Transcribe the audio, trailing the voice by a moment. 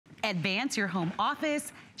advance your home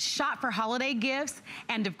office, shop for holiday gifts,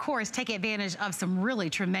 and of course, take advantage of some really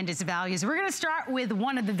tremendous values. We're gonna start with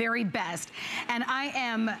one of the very best, and I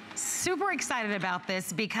am super excited about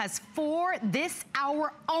this because for this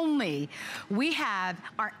hour only, we have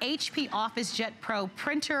our HP OfficeJet Pro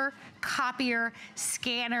printer, copier,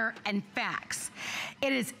 scanner, and fax.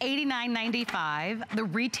 It is $89.95. The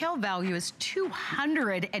retail value is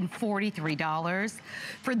 $243.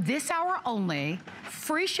 For this hour only,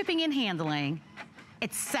 free shipping and handling,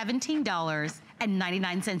 it's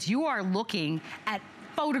 $17.99. You are looking at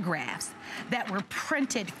photographs that were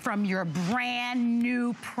printed from your brand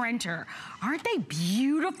new printer. Aren't they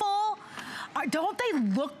beautiful? Don't they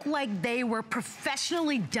look like they were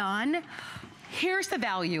professionally done? Here's the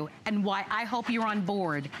value and why I hope you're on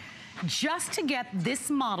board. Just to get this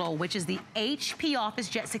model, which is the HP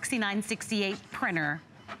OfficeJet 6968 printer,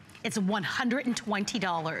 it's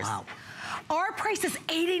 $120. Wow. Our price is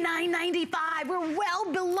 $89.95. We're well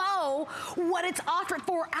below what it's offered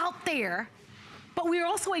for out there. But we're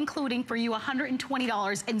also including for you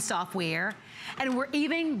 $120 in software, and we're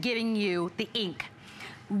even giving you the ink.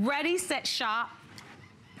 Ready, set, shop.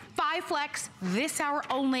 5 flex, this hour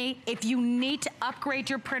only. If you need to upgrade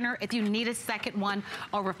your printer, if you need a second one,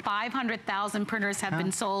 over 500,000 printers have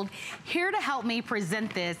been sold. Here to help me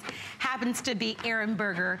present this happens to be Aaron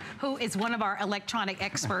Berger, who is one of our electronic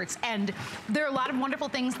experts. And there are a lot of wonderful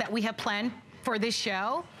things that we have planned for this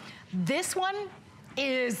show. This one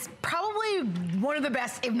is probably one of the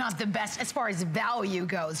best, if not the best, as far as value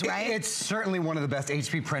goes, right? It's certainly one of the best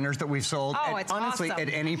HP printers that we've sold. Oh, and it's honestly, awesome.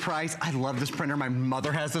 At any price, I love this printer. My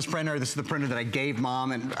mother has this printer. This is the printer that I gave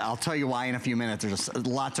Mom, and I'll tell you why in a few minutes. There's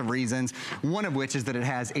lots of reasons. One of which is that it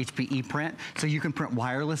has HP ePrint, so you can print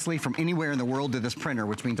wirelessly from anywhere in the world to this printer,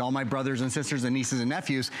 which means all my brothers and sisters and nieces and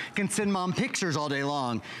nephews can send Mom pictures all day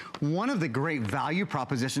long. One of the great value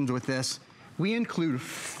propositions with this, we include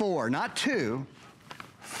 4, not 2,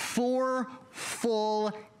 4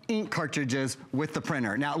 full ink cartridges with the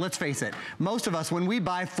printer. Now, let's face it, most of us, when we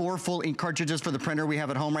buy 4 full ink cartridges for the printer we have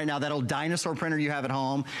at home right now, that old dinosaur printer you have at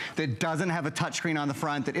home that doesn't have a touchscreen on the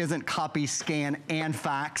front, that isn't copy, scan, and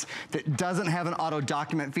fax, that doesn't have an auto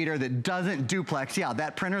document feeder, that doesn't duplex, yeah,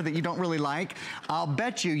 that printer that you don't really like, I'll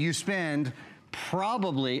bet you spend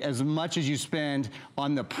probably as much as you spend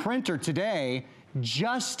on the printer today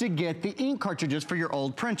just to get the ink cartridges for your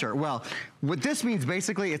old printer. Well, what this means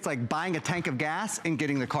basically, it's like buying a tank of gas and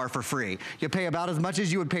getting the car for free. You pay about as much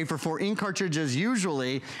as you would pay for 4 ink cartridges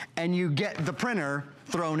usually, and you get the printer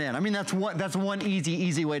thrown in. I mean, that's one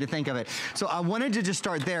easy way to think of it. So I wanted to just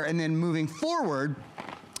start there, and then moving forward,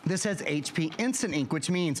 this has HP Instant Ink, which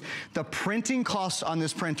means the printing costs on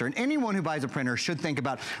this printer, and anyone who buys a printer should think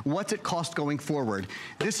about what's it cost going forward.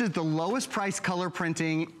 This is the lowest price color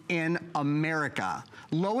printing in America.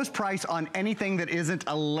 Lowest price on anything that isn't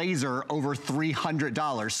a laser, over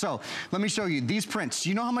 $300. So let me show you these prints. Do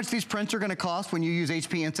you know how much these prints are gonna cost when you use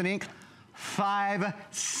HP Instant Ink? 5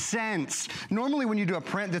 cents. Normally when you do a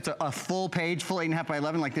print that's a full page, full 8.5 by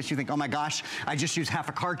 11 like this, you think, oh my gosh, I just used half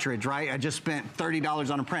a cartridge, right? I just spent $30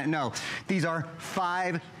 on a print. No, these are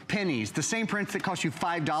 5 pennies. The same prints that cost you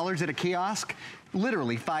 $5 at a kiosk,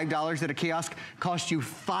 literally $5 at a kiosk, cost you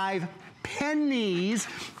 5 pennies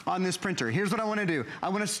on this printer. Here's what I wanna do. I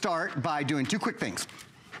wanna start by doing 2 quick things.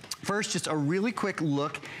 First, just a really quick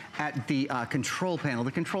look at the control panel.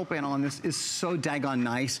 The control panel on this is so daggone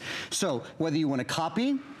nice. So whether you want to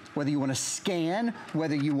copy, whether you want to scan,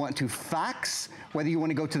 whether you want to fax, whether you want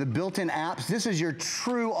to go to the built-in apps, this is your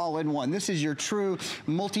true all-in-one. This is your true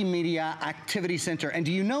multimedia activity center. And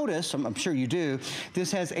do you notice, I'm sure you do,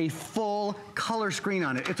 this has a full color screen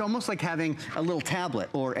on it. It's almost like having a little tablet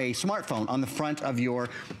or a smartphone on the front of your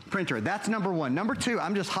printer. That's number 1. Number 2,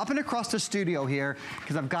 I'm just hopping across the studio here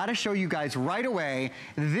because I've got to show you guys right away,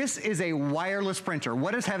 this is a wireless printer.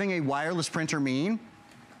 What does having a wireless printer mean?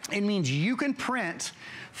 It means you can print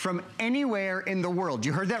from anywhere in the world.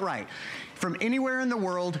 You heard that right. From anywhere in the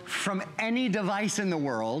world, from any device in the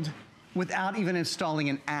world, without even installing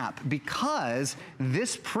an app, because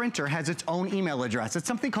this printer has its own email address. It's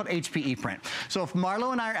something called HP ePrint. So if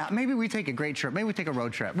Marlo and I are out, maybe we take a great trip, maybe we take a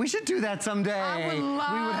road trip. We should do that someday. I would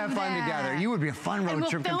love We would have fun together. You would be a fun road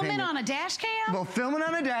trip companion. We'll film it on a dash cam? We'll film it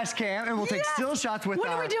on a dash cam, and we'll take still shots with When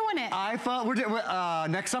are we doing it? iPhone. We're doing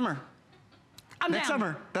next summer. Next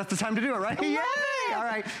summer. That's the time to do it, right? Yay! All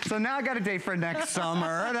right. So now I got a date for next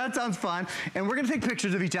summer. That sounds fun. And we're going to take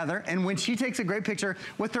pictures of each other. And when she takes a great picture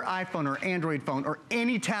with her iPhone or Android phone or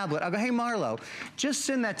any tablet, I'll go, hey, Marlo, just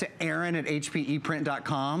send that to Aaron at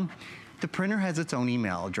hpeprint.com. the printer has its own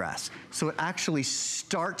email address. So it actually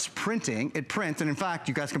starts printing, it prints, and in fact,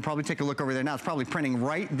 you guys can probably take a look over there now. It's probably printing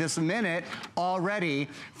right this minute already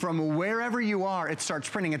from wherever you are, it starts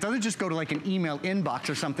printing. It doesn't just go to like an email inbox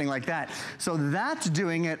or something like that. So that's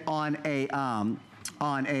doing it on a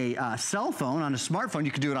cell phone, on a smartphone.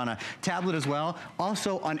 You can do it on a tablet as well.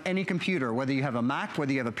 Also on any computer, whether you have a Mac,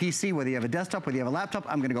 whether you have a PC, whether you have a desktop, whether you have a laptop.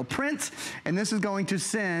 I'm gonna go print, and this is going to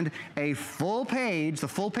send a full page. The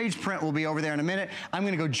full page print will be over there in a minute. I'm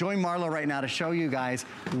gonna go join Marlo right now to show you guys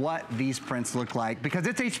what these prints look like, because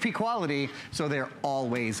it's HP quality, so they're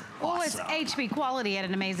always awesome. Well, it's HP quality at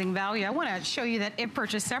an amazing value. I wanna show you that it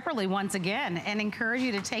purchased separately once again and encourage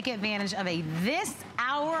you to take advantage of a this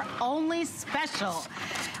hour only special.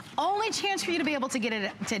 Only chance for you to be able to get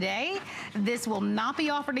it today. This will not be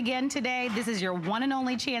offered again today. This is your one and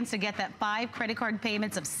only chance to get that 5 credit card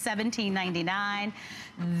payments of $17.99.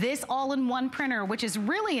 This all-in-one printer, which is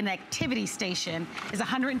really an activity station, is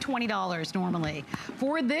 $120 normally.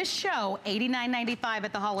 For this show, $89.95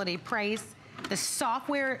 at the holiday price. The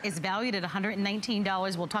software is valued at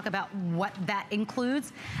 $119. We'll talk about what that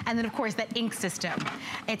includes. And then, of course, that ink system.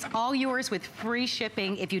 It's all yours with free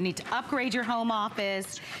shipping. If you need to upgrade your home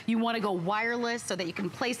office, you want to go wireless so that you can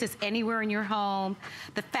place this anywhere in your home.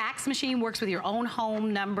 The fax machine works with your own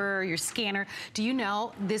home number, your scanner. Do you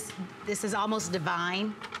know, this is almost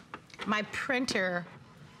divine. My printer,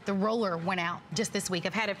 the roller went out just this week.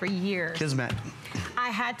 I've had it for years. Kismet. I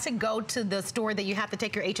had to go to the store that you have to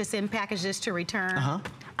take your HSN packages to return. $1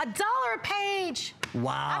 a page.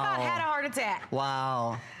 Wow. I about had a heart attack.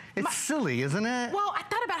 Wow. It's silly, isn't it? Well, I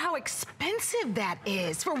thought about how expensive that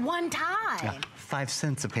is for one time. Yeah, 5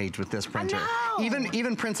 cents a page with this printer. I know.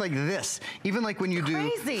 Even prints like this, even like when you do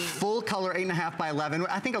full color 8.5 by 11,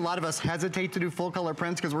 I think a lot of us hesitate to do full color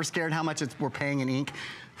prints because we're scared how much we're paying in ink.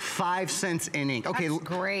 5 cents in ink. Okay, that's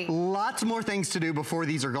great. Lots more things to do before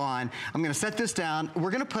these are gone. I'm gonna set this down. We're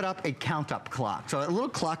gonna put up a count up clock. So a little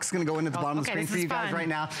clock's gonna go into the bottom of the screen for you guys right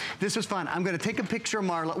now. This is fun. I'm gonna take a picture of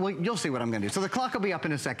Marla. Well, you'll see what I'm gonna do. So the clock will be up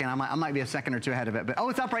in a second. I might be a second or two ahead of it, but oh,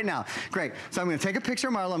 it's up right now. Great. So I'm gonna take a picture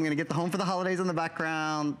of Marla. I'm gonna get the Home for the Holidays in the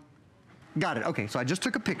background. Got it. Okay, so I just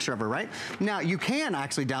took a picture of her, right? Now, you can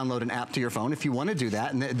actually download an app to your phone if you want to do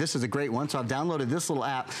that, and this is a great one. So I've downloaded this little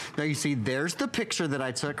app. Now you see there's the picture that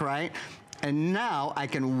I took, right? And now I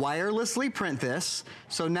can wirelessly print this.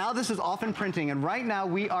 So now this is off and printing, and right now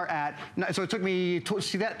we are at, so it took me,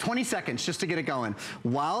 see that, 20 seconds just to get it going.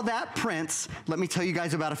 While that prints, let me tell you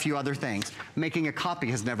guys about a few other things. Making a copy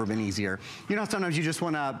has never been easier. You know, sometimes you just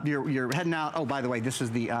want to, you're heading out. Oh, by the way, this is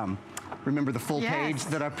the, remember the full page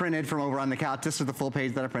that I printed from over on the couch? This is the full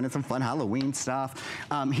page that I printed, some fun Halloween stuff.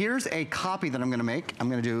 Here's a copy that I'm gonna make. I'm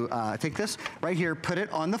gonna do, take this right here, put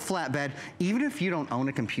it on the flatbed. Even if you don't own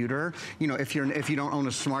a computer, you know, if you don't own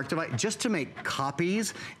a smart device, just to make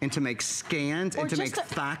copies and to make scans and to make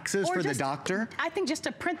faxes for the doctor. I think just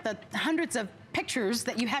to print the hundreds of pictures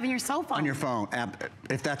that you have in your cell phone. On your phone,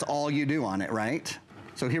 if that's all you do on it, right?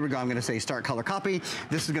 So here we go, I'm gonna say start color copy.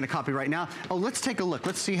 This is gonna copy right now. Oh, let's take a look.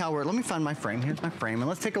 Let's see how let me find my frame. Here's my frame. And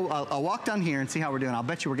let's take a walk down here and see how we're doing. I'll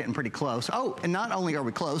bet you we're getting pretty close. Oh, and not only are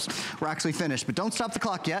we close, we're actually finished. But don't stop the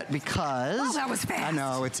clock yet because... Oh, that was fast. I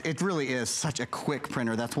know, it really is such a quick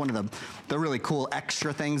printer. That's one of the really cool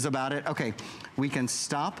extra things about it. Okay, we can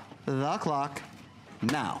stop the clock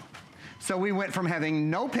now. So we went from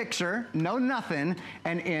having no picture, no nothing,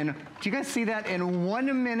 and do you guys see that? In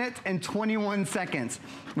 1 minute and 21 seconds.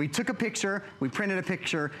 We took a picture, we printed a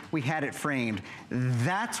picture, we had it framed.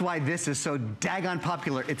 That's why this is so daggone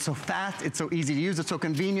popular. It's so fast, it's so easy to use, it's so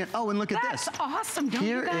convenient. Oh, and look at this. That's awesome, don't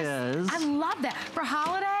you guys? Here is. I love that. For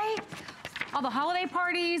holiday, all the holiday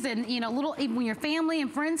parties and, you know, even when your family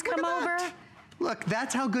and friends come over. Look,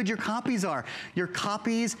 that's how good your copies are. Your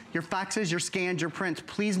copies, your faxes, your scans, your prints,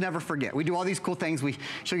 please never forget. We do all these cool things. We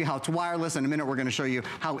show you how it's wireless. In a minute, we're gonna show you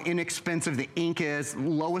how inexpensive the ink is,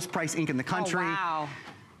 lowest price ink in the country. Oh, wow.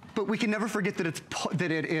 But we can never forget that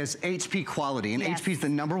it is HP quality, and HP is the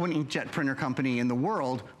 #1 inkjet printer company in the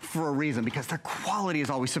world for a reason, because their quality is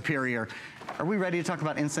always superior. Are we ready to talk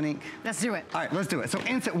about Instant Ink? Let's do it. All right, let's do it. So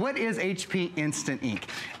what is HP Instant Ink?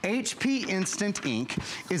 HP Instant Ink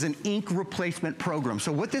is an ink replacement program.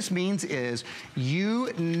 So what this means is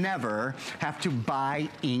you never have to buy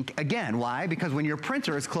ink again. Why? Because when your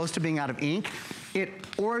printer is close to being out of ink, it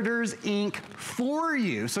orders ink for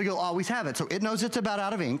you, so you'll always have it. So it knows it's about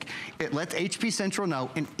out of ink. It lets HP Central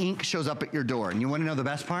know, and ink shows up at your door. And you wanna know the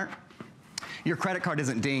best part? Your credit card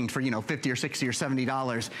isn't dinged for, you know, $50 or $60 or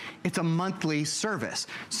 $70. It's a monthly service.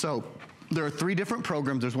 So there are 3 different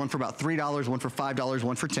programs. There's one for about $3, one for $5,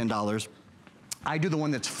 one for $10. I do the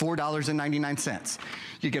one that's $4.99.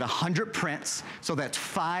 You get 100 prints, so that's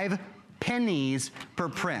 5 pennies per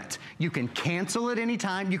print. You can cancel it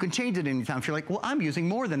anytime. You can change it anytime. If you're like, well, I'm using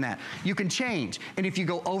more than that, you can change. And if you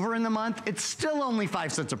go over in the month, it's still only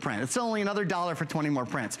 5 cents a print. It's only another $1 for 20 more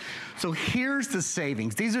prints. So here's the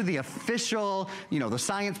savings. These are the official, you know, the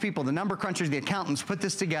science people, the number crunchers, the accountants put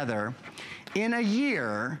this together. In a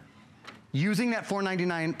year, using that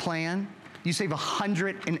 $4.99 plan, you save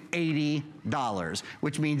 $180,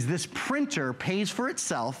 which means this printer pays for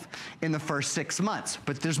itself in the first 6 months.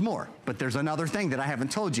 But there's more. But there's another thing that I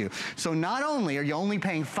haven't told you. So not only are you only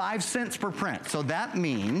paying 5 cents per print, so that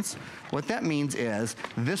means, what that means is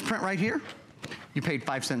this print right here, you paid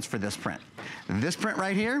 5 cents for this print. This print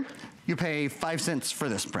right here, you pay 5 cents for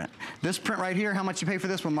this print. This print right here, how much you pay for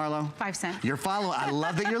this one, Marlo? 5 cents. You're following. I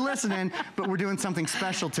love that you're listening, but we're doing something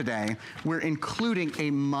special today. We're including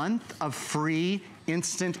a month of free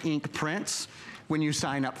instant ink prints when you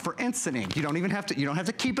sign up for Instant Ink. You don't even have to, you don't have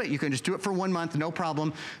to keep it. You can just do it for 1 month, no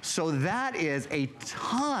problem. So that is a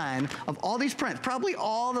ton of all these prints, probably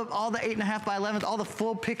all the 8.5 by 11, all the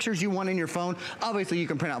full pictures you want in your phone. Obviously you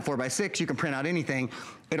can print out 4 by 6, you can print out anything.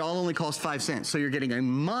 It all only costs 5 cents. So you're getting a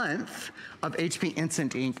month of HP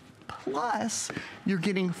Instant Ink, plus you're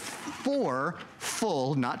getting 4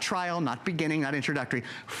 full, not trial, not beginning, not introductory,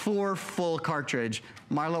 4 full cartridge.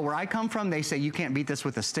 Marlo, where I come from, they say you can't beat this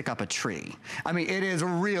with a stick up a tree. I mean, it is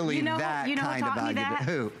really that kind of value.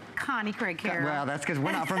 Who? Connie Craig Carroll. Well, that's because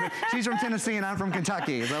we're not from, she's from Tennessee and I'm from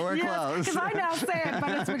Kentucky, so we're close. Because I now say it,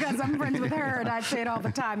 but it's because I'm friends with her and I say it all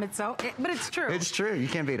the time. But it's true. It's true, you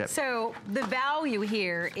can't beat it. So the value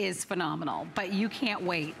here is phenomenal, but you can't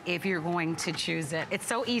wait if you're going to choose it. It's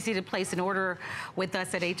so easy to place an order with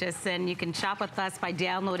us at HSN. You can shop with us by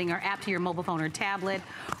downloading our app to your mobile phone or tablet,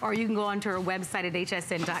 or you can go onto our website at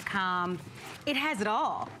hsn.com. It has it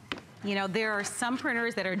all. You know, there are some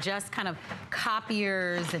printers that are just kind of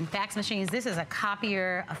copiers and fax machines. This is a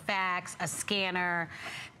copier, a fax, a scanner,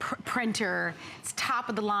 printer. It's top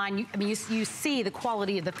of the line. You see the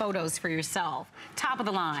quality of the photos for yourself. Top of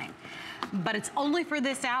the line. But it's only for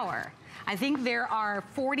this hour. I think there are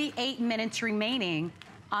 48 minutes remaining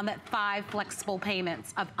on that 5 flexible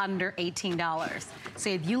payments of under $18. So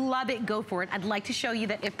if you love it, go for it. I'd like to show you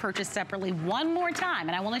that if purchased separately one more time,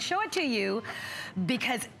 and I want to show it to you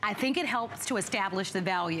because I think it helps to establish the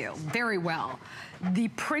value very well. The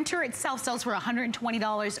printer itself sells for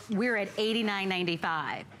 $120. We're at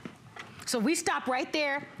 $89.95. So we stop right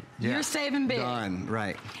there. Yeah, you're saving big. Done,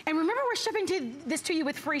 right. And remember, we're shipping this to you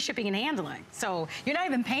with free shipping and handling. So you're not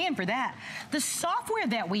even paying for that. The software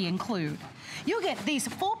that we include, you'll get these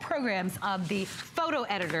full programs of the photo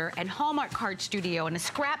editor and Hallmark Card Studio and a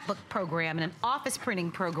scrapbook program and an office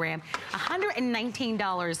printing program.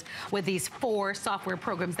 $119 with these 4 software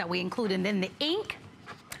programs that we include. And then the ink.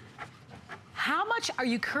 How much are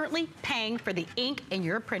you currently paying for the ink in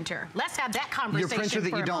your printer? Let's have that conversation. Your printer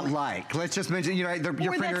that you don't like. Let's just mention, you know,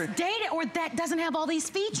 your printer that's dated or that doesn't have all these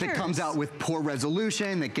features. That comes out with poor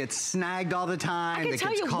resolution, that gets snagged all the time. I can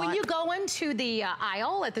tell you, when you go into the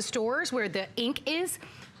aisle at the stores where the ink is,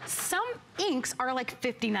 some inks are like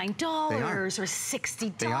 $59 or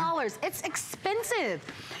 $60. It's expensive.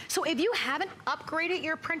 So if you haven't upgraded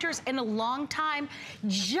your printers in a long time,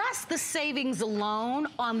 just the savings alone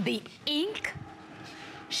on the ink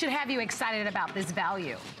should have you excited about this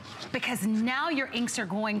value. Because now your inks are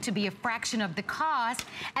going to be a fraction of the cost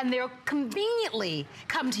and they'll conveniently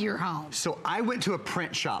come to your home. So I went to a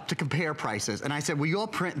print shop to compare prices and I said, will you all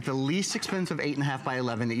print the least expensive 8.5 by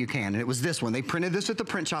 11 that you can? And it was this one. They printed this at the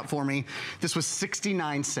print shop for me. This was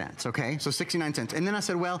 69 cents, okay? So 69 cents. And then I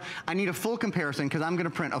said, well, I need a full comparison because I'm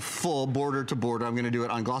gonna print a full border to border. I'm gonna do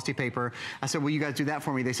it on glossy paper. I said, will you guys do that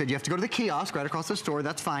for me? They said, you have to go to the kiosk right across the store.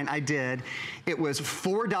 That's fine, I did. It was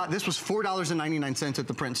this was $4.99 at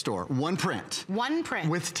the print store. One print. One print.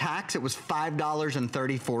 With tax, it was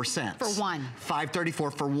 $5.34. For one.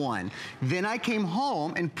 $5.34 for one. Then I came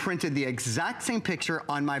home and printed the exact same picture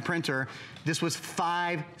on my printer. This was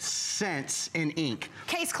 5 cents in ink.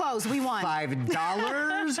 Case closed, we won.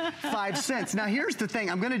 $5, 5 cents. Now here's the thing,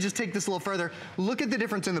 I'm gonna just take this a little further. Look at the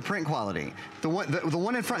difference in the print quality. The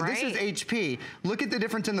one in front, This is HP. Look at the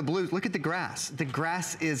difference in the blues, look at the grass. The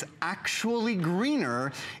grass is actually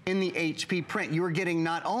greener in the HP print. You are getting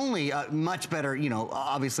not only a much better, you know,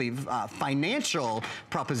 obviously financial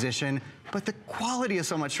proposition, but the quality is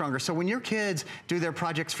so much stronger. So when your kids do their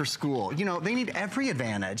projects for school, you know, they need every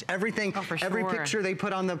advantage, everything, every picture they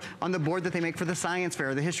put on the board that they make for the science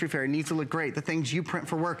fair or the history fair, it needs to look great. The things you print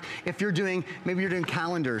for work. If you're doing, maybe you're doing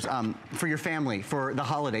calendars for your family for the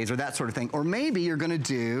holidays or that sort of thing. Or maybe you're gonna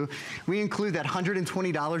do, we include that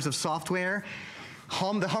 $120 of software.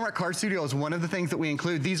 The Hallmark Card Studio is one of the things that we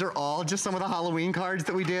include. These are all just some of the Halloween cards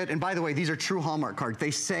that we did. And by the way, these are true Hallmark cards. They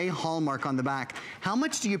say Hallmark on the back. How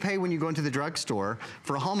much do you pay when you go into the drugstore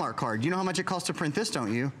for a Hallmark card? You know how much it costs to print this,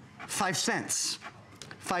 don't you? 5 cents.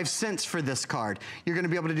 5 cents for this card. You're gonna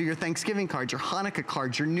be able to do your Thanksgiving cards, your Hanukkah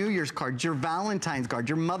cards, your New Year's cards, your Valentine's cards,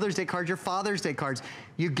 your Mother's Day cards, your Father's Day cards.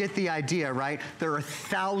 You get the idea, right? There are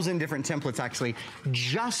 1,000 different templates actually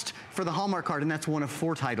just for the Hallmark card, and that's one of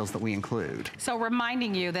 4 titles that we include. So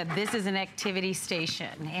reminding you that this is an activity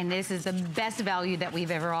station, and this is the best value that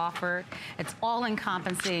we've ever offered. It's all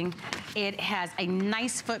encompassing. It has a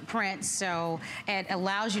nice footprint, so it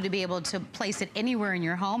allows you to be able to place it anywhere in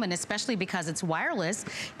your home, and especially because it's wireless,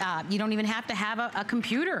 you don't even have to have a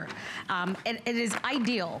computer. It is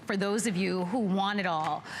ideal for those of you who want it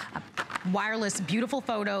all. Wireless, beautiful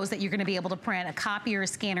photos that you're gonna be able to print, a copier, a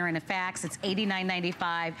scanner, and a fax. It's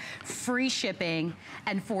 $89.95, free shipping,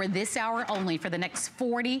 and for this hour only, for the next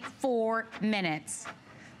 44 minutes,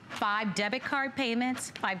 5 debit card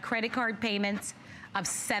payments, 5 credit card payments of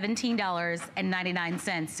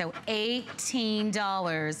 $17.99, so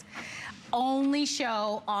 $18. Only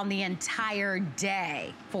show on the entire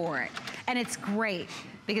day for it. And it's great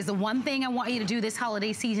because the one thing I want you to do this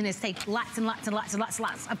holiday season is take lots and lots and lots and lots and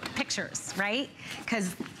lots of pictures, right?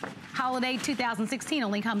 Because holiday 2016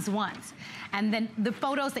 only comes once. And then the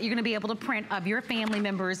photos that you're gonna be able to print of your family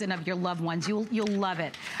members and of your loved ones, you'll love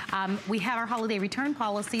it. We have our holiday return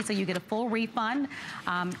policy, so you get a full refund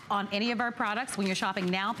on any of our products when you're shopping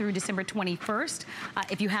now through December 21st.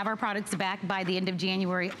 If you have our products back by the end of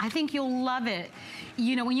January, I think you'll love it.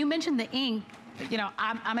 You know, when you mentioned the ink, you know,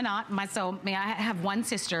 I'm an aunt, I have one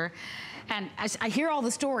sister, and I hear all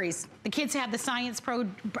the stories. The kids have the science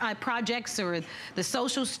projects or the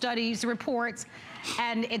social studies reports,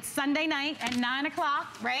 and it's Sunday night at 9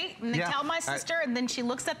 o'clock, right? And they tell my sister, and then she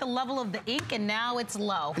looks at the level of the ink, and now it's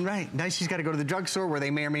low. Right, now she's gotta go to the drugstore where they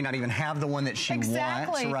may or may not even have the one that she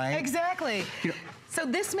wants, right? Exactly. You know, so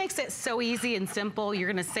this makes it so easy and simple. You're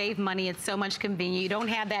gonna save money. It's so much convenient. You don't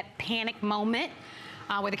have that panic moment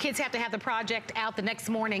where the kids have to have the project out the next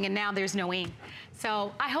morning and now there's no ink.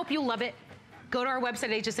 So I hope you'll love it. Go to our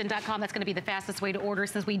website, hsn.com. That's going to be the fastest way to order.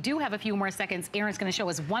 Since we do have a few more seconds, Aaron's going to show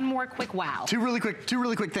us one more quick wow. Two really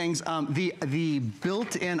quick things. The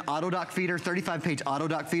built-in auto dock feeder, 35-page auto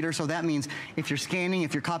dock feeder. So that means if you're scanning,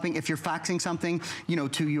 if you're copying, if you're faxing something, you know,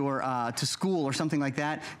 to your to school or something like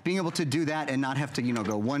that, being able to do that and not have to, you know,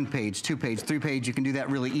 go 1 page, 2 page, 3 page, you can do that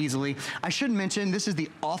really easily. I should mention this is the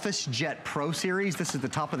Office Jet Pro series. This is the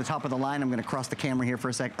top of the line. I'm going to cross the camera here for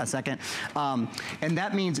a second, and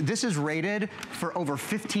that means this is rated for over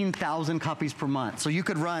 15,000 copies per month. So you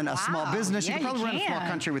could run a small business. You could probably run a small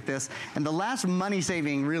country with this. And the last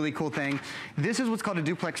money-saving, really cool thing, this is what's called a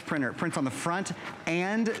duplex printer. It prints on the front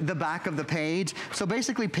and the back of the page. So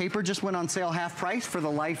basically, paper just went on sale half price for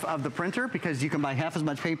the life of the printer because you can buy half as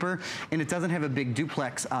much paper, and it doesn't have a big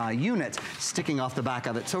duplex unit sticking off the back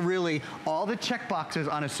of it. So really, all the check boxes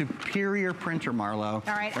on a superior printer, Marlo,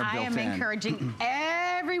 all right, are I built am in. encouraging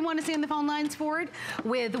everyone to stay on the phone lines for it,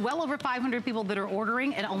 with well over 500 people that are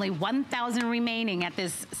ordering and only 1,000 remaining at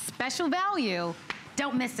this special value.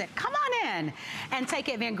 Don't miss it. Come on in and take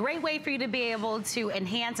it. A great way for you to be able to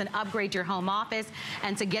enhance and upgrade your home office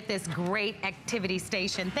and to get this great activity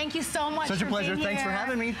station. Thank you so much. Such a pleasure. Being Thanks here. for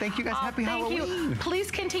having me. Thank you guys. Happy Halloween. You. Please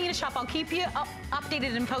continue to shop. I'll keep you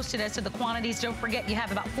updated and posted as to the quantities. Don't forget, you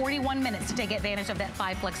have about 41 minutes to take advantage of that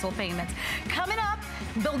 5 flexible payments. Coming up,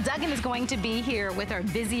 Bill Duggan is going to be here with our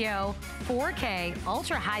Vizio 4K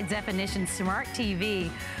Ultra High Definition Smart TV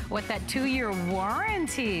with that 2-year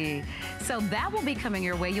warranty. So that will be coming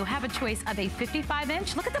your way. You'll have a choice of a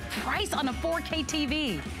 55-inch. Look at the price on a 4K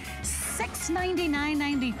TV.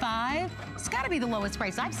 $699.95. It's got to be the lowest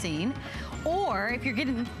price I've seen. Or if you're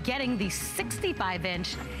getting the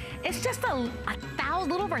 65-inch, it's just a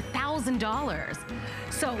little over $1,000.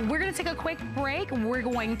 So we're going to take a quick break. We're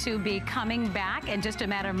going to be coming back in just a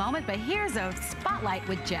matter of moment. But here's a spotlight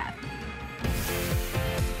with Jeff.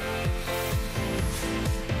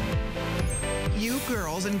 You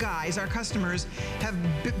girls and guys, our customers, have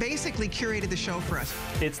basically curated the show for us.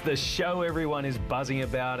 It's the show everyone is buzzing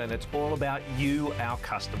about, and it's all about you, our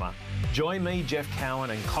customer. Join me, Jeff Cowan,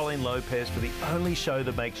 and Colleen Lopez for the only show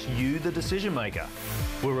that makes you the decision maker.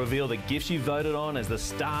 We'll reveal the gifts you voted on as the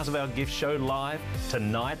stars of our gift show live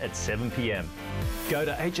tonight at 7 p.m. Go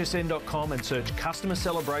to hsn.com and search Customer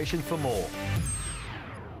Celebration for more.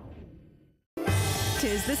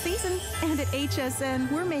 'Tis the season, and at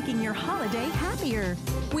HSN, we're making your holiday happier.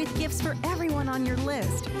 With gifts for everyone on your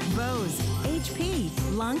list. Bose, HP,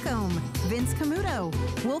 Lancome, Vince Camuto,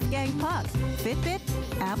 Wolfgang Puck, Fitbit,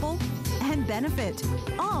 Apple, and Benefit.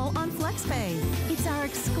 All on FlexPay. It's our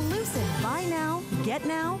exclusive buy now, get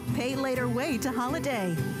now, pay later way to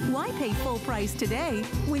holiday. Why pay full price today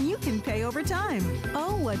when you can pay over time?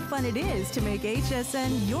 Oh, what fun it is to make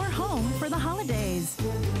HSN your home for the holidays.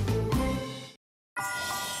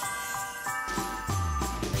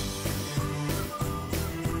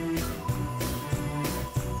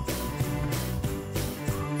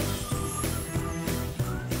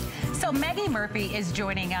 So Maggie Murphy is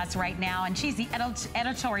joining us right now, and she's the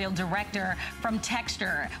editorial director from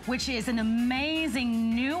Texture, which is an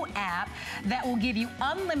amazing new app that will give you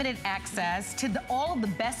unlimited access to all of the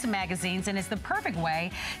best magazines, and it's the perfect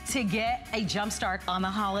way to get a jump start on the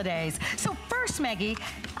holidays. So first, Maggie,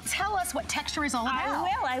 tell us what Texture is all about.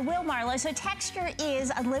 I will, Marla. So Texture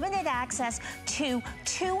is unlimited access to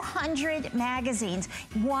 200 magazines,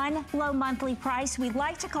 one low monthly price. We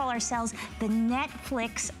like to call ourselves the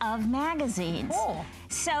Netflix of magazines. Cool.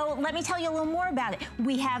 So let me tell you a little more about it.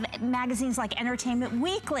 We have magazines like Entertainment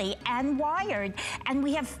Weekly and Wired, and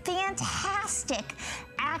we have fantastic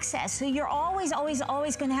access. So you're always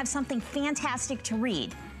going to have something fantastic to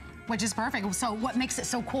read. Which is perfect. So what makes it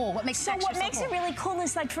so cool? What makes Texture so cool? It really cool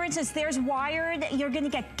is, like, for instance, there's Wired. You're going to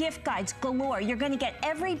get gift guides galore. You're going to get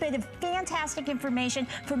every bit of fantastic information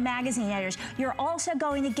from magazine editors. You're also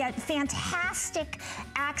going to get fantastic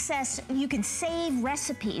access. You can save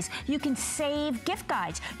recipes. You can save gift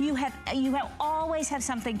guides. You always have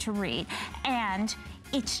something to read. And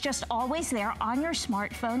it's just always there on your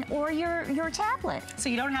smartphone or your tablet. So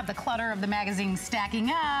you don't have the clutter of the magazine stacking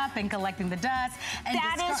up and collecting the dust. And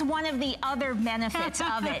that is one of the other benefits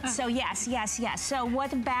of it. So yes. So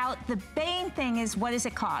what about the main thing is, what does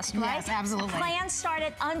it cost, right? Yes, absolutely. Plans start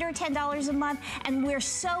at under $10 a month, and we're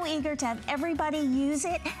so eager to have everybody use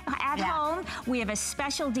it at home. We have a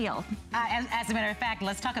special deal. As a matter of fact,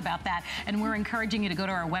 let's talk about that. And we're encouraging you to go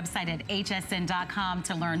to our website at hsn.com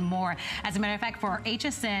to learn more. As a matter of fact, for our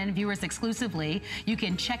HSN viewers exclusively, you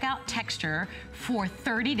can check out Texture for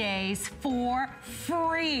 30 days for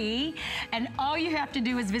free. And all you have to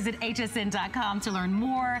do is visit hsn.com to learn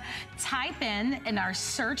more. Type in our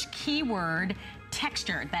search keyword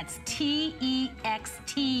Texture, that's Texture,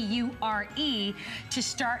 to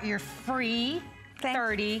start your free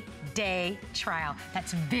 30-day trial.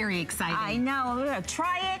 That's very exciting. I know.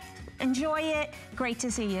 Try it, enjoy it. Great to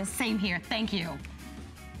see you. Same here. Thank you.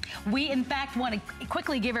 We, in fact, want to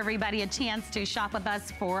quickly give everybody a chance to shop with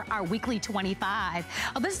us for our weekly 25.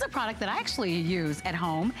 Oh, this is a product that I actually use at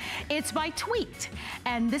home. It's by Tweaked,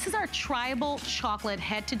 and this is our tribal chocolate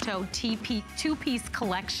head-to-toe two-piece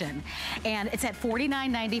collection, and it's at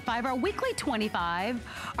 $49.95. Our weekly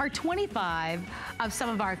 25 are 25 of some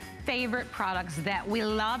of our favorite products that we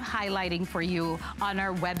love highlighting for you on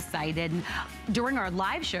our website, and during our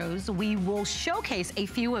live shows, we will showcase a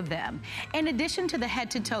few of them. In addition to the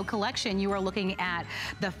head-to-toe collection, you are looking at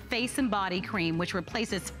the face and body cream, which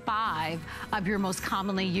replaces 5 of your most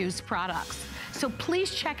commonly used products. So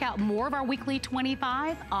please check out more of our weekly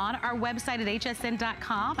 25 on our website at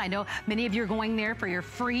hsn.com. I know many of you are going there for your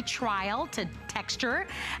free trial to Texture,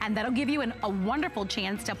 and that'll give you a wonderful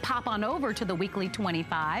chance to pop on over to the weekly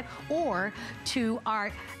 25 or to our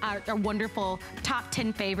wonderful top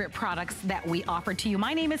 10 favorite products that we offer to you.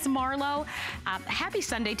 My name is Marlo. Happy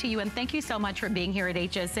Sunday to you, and thank you so much for being here at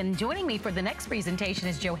HSN. Joining me for the next presentation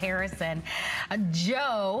is Joe Harrison.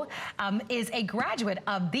 Joe is a graduate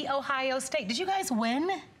of The Ohio State. Did you guys win?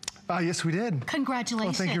 Yes, we did.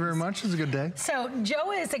 Congratulations. Well, thank you very much. It was a good day. So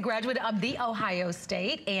Joe is a graduate of The Ohio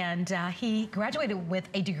State, and he graduated with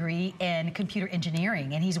a degree in computer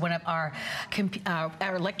engineering, and he's one of our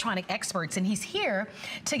electronic experts, and he's here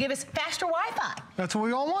to give us faster Wi-Fi. That's what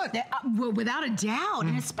we all want. Well, without a doubt,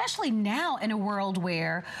 and especially now in a world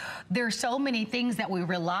where there are so many things that we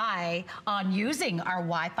rely on using our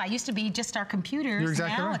Wi-Fi. It used to be just our computers. You're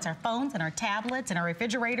exactly right. It's our phones and our tablets and our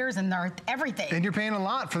refrigerators and our everything. And you're paying a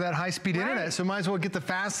lot for that high-speed internet, so might as well get the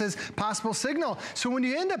fastest possible signal. So when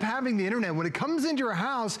you end up having the internet, when it comes into your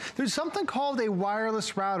house, there's something called a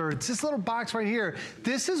wireless router. It's this little box right here.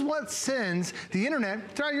 This is what sends the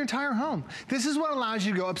internet throughout your entire home. This is what allows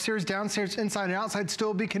you to go upstairs, downstairs, inside, and outside,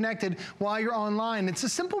 still be connected while you're online. It's a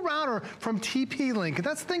simple router from TP-Link. And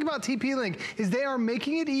that's the thing about TP-Link, is they are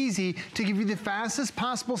making it easy to give you the fastest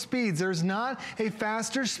possible speeds. There's not a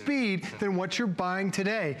faster speed than what you're buying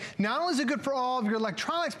today. Not only is it good for all of your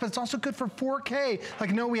electronics, but it's also good for 4K.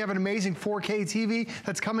 Like, we have an amazing 4K TV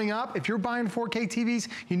that's coming up. If you're buying 4K TVs,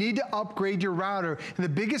 you need to upgrade your router. And the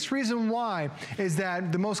biggest reason why is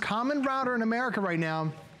that the most common router in America right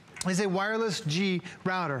now is a wireless G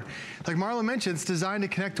router. Like Marlo mentioned, it's designed to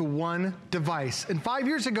connect to one device. And 5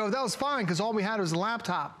 years ago, that was fine because all we had was a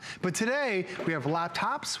laptop. But today, we have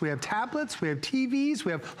laptops, we have tablets, we have TVs,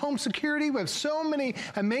 we have home security, we have so many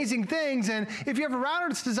amazing things. And if you have a router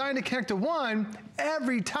that's designed to connect to one,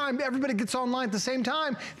 every time everybody gets online at the same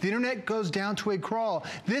time, the internet goes down to a crawl.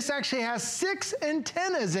 This actually has 6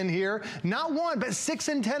 antennas in here, not one, but 6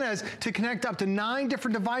 antennas to connect up to 9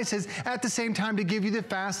 different devices at the same time to give you the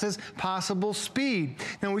fastest possible speed.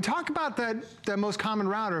 Now, when we talk about that most common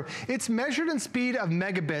router, it's measured in speed of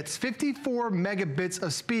megabits, 54 megabits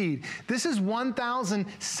of speed. This is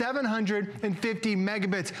 1,750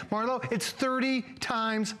 megabits. Marlo, it's 30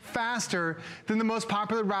 times faster than the most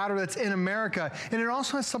popular router that's in America. And it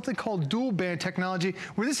also has something called dual band technology,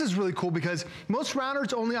 where this is really cool because most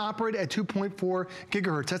routers only operate at 2.4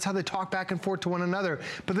 gigahertz. That's how they talk back and forth to one another.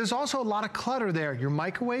 But there's also a lot of clutter there. Your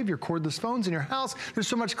microwave, your cordless phones in your house, there's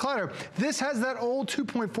so much clutter. This has that old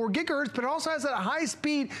 2.4 gigahertz, but it also has that high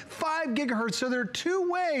speed 5 gigahertz. So there are 2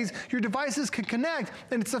 ways your devices can connect,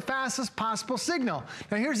 and it's the fastest possible signal.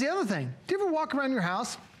 Now, here's the other thing. Do you ever walk around your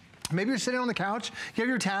house? Maybe you're sitting on the couch, you have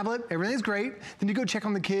your tablet, everything's great, then you go check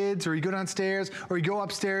on the kids, or you go downstairs, or you go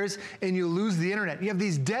upstairs, and you lose the internet. You have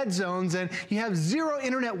these dead zones, and you have 0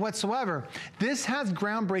 internet whatsoever. This has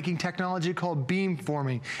groundbreaking technology called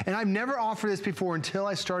beamforming, and I've never offered this before until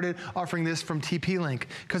I started offering this from TP-Link,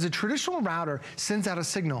 because a traditional router sends out a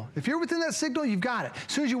signal. If you're within that signal, you've got it.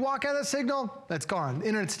 As soon as you walk out of that signal, that's gone. The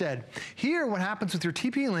internet's dead. Here, what happens with your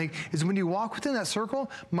TP-Link is when you walk within that circle,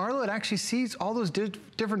 Marlo, it actually sees all those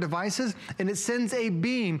different devices, and it sends a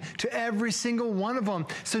beam to every single one of them.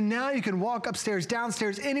 So now you can walk upstairs,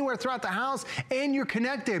 downstairs, anywhere throughout the house, and you're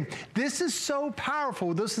connected. This is so powerful.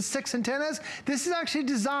 With those 6 antennas, this is actually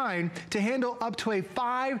designed to handle up to a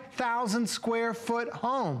 5,000 square foot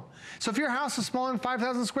home. So if your house is smaller than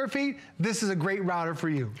 5,000 square feet, this is a great router for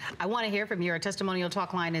you. I want to hear from you. Our testimonial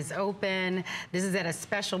talk line is open. This is at a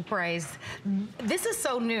special price. This is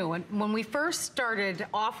so new. And when we first started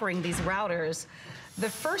offering these routers, the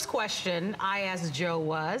first question I asked Joe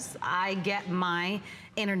was, I get my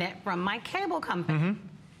internet from my cable company.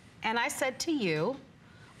 And I said to you,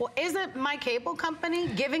 well, isn't my cable company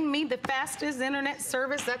giving me the fastest internet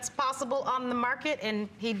service that's possible on the market? And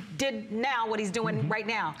he did now what he's doing right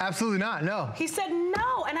now. Absolutely not, no. He said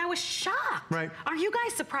no, and I was shocked. Right. Are you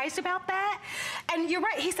guys surprised about that? And you're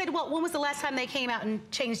right, he said, well, when was the last time they came out and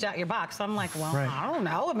changed out your box? So I'm like, well, I don't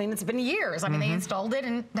know. I mean, it's been years. I mean, they installed it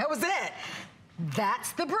and that was it.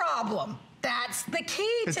 That's the problem. That's the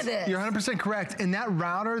key to this. You're 100% correct. And that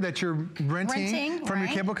router that you're renting from your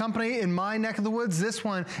cable company, in my neck of the woods, this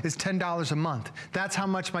one is $10 a month. That's how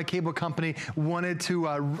much my cable company wanted to,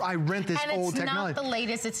 I rent this old technology. And it's not the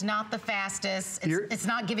latest, it's not the fastest, it's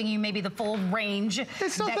not giving you maybe the full range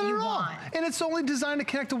that you want. And it's only designed to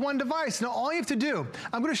connect to one device. Now, all you have to do,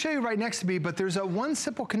 I'm going to show you right next to me, but there's one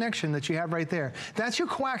simple connection that you have right there. That's your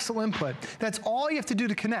coaxial input. That's all you have to do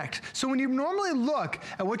to connect. So when you normally look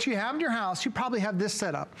at what you have in your house, you probably have this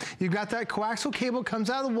set up. You've got that coaxial cable comes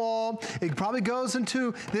out of the wall. It probably goes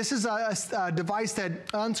into, this is a device that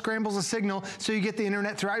unscrambles a signal so you get the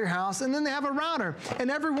internet throughout your house. And then they have a router. And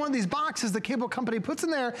every one of these boxes the cable company puts in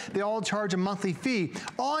there, they all charge a monthly fee.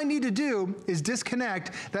 All I need to do is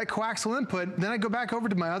disconnect that coaxial input. Then I go back over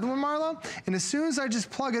to my other one, Marlo. And as soon as I just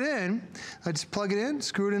plug it in,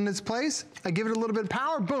 screw it in its place. I give it a little bit of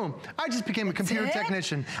power, boom. I just became a computer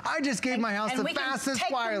technician. I just gave my house the fastest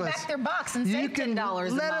wireless. Back their box and save $10 a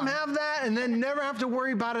month. Let them have that and then never have to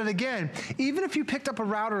worry about it again. Even if you picked up a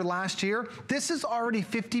router last year, this is already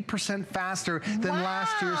 50% faster than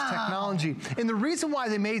last year's technology. And the reason why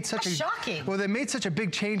they made such they made such a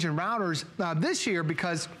big change in routers this year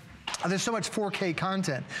because there's so much 4K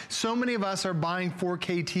content. So many of us are buying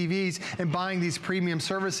 4K TVs and buying these premium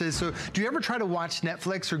services. So do you ever try to watch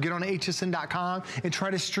Netflix or get on hsn.com and try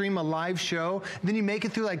to stream a live show? Then you make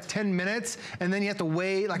it through like 10 minutes and then you have to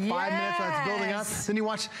wait like 5 minutes while it's building up. Then you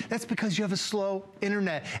watch, that's because you have a slow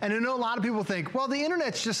internet. And I know a lot of people think, well, the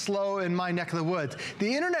internet's just slow in my neck of the woods.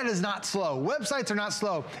 The internet is not slow. Websites are not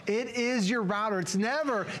slow. It is your router. It's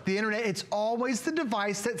never the internet. It's always the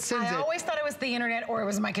device that sends it. I always thought it was the internet or it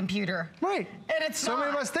was my computer. Right. And it's so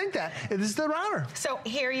many of us think that. This is the router. So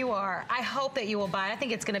here you are. I hope that you will buy. I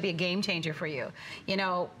think it's going to be a game changer for you. You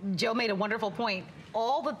know, Joe made a wonderful point.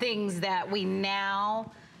 All the things that we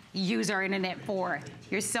now use our internet for?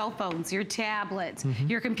 Your cell phones, your tablets,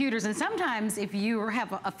 your computers. And sometimes if you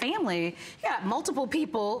have a family, you got multiple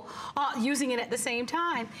people using it at the same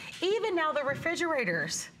time. Even now the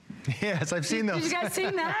refrigerators. Yes, I've seen those. You guys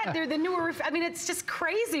seen that? They're the newer, I mean, it's just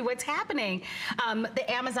crazy what's happening.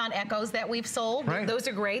 The Amazon Echoes that we've sold, those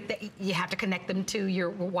are great. You have to connect them to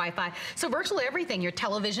your Wi-Fi. So virtually everything, your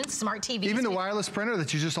television, smart TVs. Even the wireless printer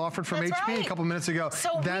that you just offered from HP a couple minutes ago,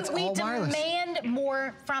 that's all wireless. We demand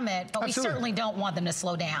more from it, but we certainly don't want them to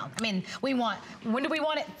slow down. I mean, when do we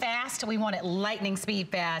want it fast? We want it lightning speed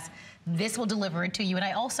fast. This will deliver it to you. And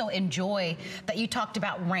I also enjoy that you talked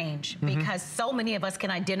about range, because so many of us can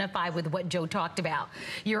identify with what Joe talked about.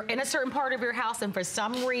 You're in a certain part of your house, and for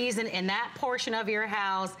some reason in that portion of your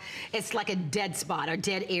house, it's like a dead spot or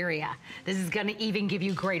dead area. This is gonna even give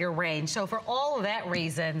you greater range. So for all of that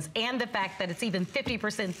reasons, and the fact that it's even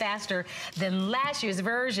 50% faster than last year's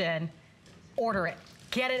version, order it,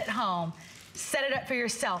 get it at home. Set it up for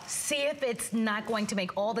yourself. See if it's not going to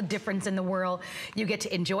make all the difference in the world. You get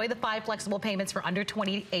to enjoy the 5 flexible payments for under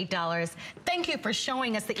 $28. Thank you for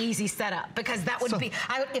showing us the easy setup, because that would be,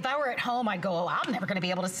 if I were at home, I'd go, oh, I'm never gonna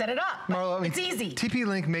be able to set it up. Marlo, I mean, it's easy.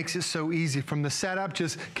 TP-Link makes it so easy. From the setup,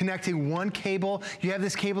 just connecting one cable. You have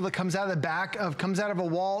this cable that comes out of the back comes out of a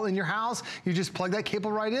wall in your house. You just plug that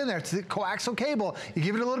cable right in there. It's a coaxial cable. You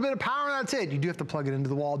give it a little bit of power, and that's it. You do have to plug it into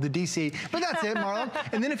the wall, the DC, but that's it, Marlo.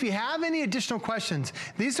 And then if you have any additional questions,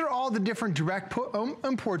 these are all the different direct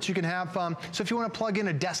imports you can have. So if you want to plug in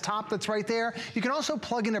a desktop that's right there, you can also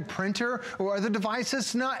plug in a printer or other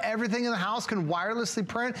devices. Not everything in the house can wirelessly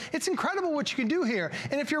print. It's incredible what you can do here.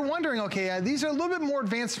 And if you're wondering, okay, these are a little bit more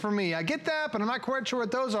advanced for me. I get that, but I'm not quite sure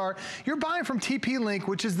what those are. You're buying from TP-Link,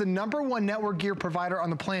 which is the #1 network gear provider on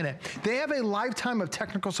the planet. They have a lifetime of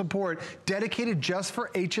technical support dedicated just for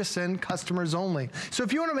HSN customers only. So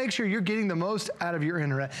if you want to make sure you're getting the most out of your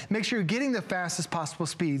internet, make sure you're getting the fastest possible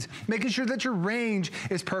speeds, making sure that your range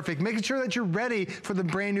is perfect, making sure that you're ready for the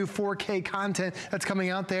brand new 4K content that's coming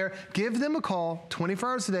out there, give them a call 24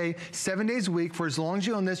 hours a day, 7 days a week. For as long as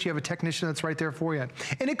you own this, you have a technician that's right there for you.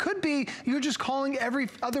 And it could be you're just calling every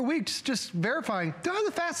other week, just verifying, do I have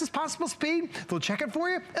the fastest possible speed? They'll check it for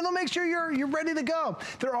you, and they'll make sure you're ready to go.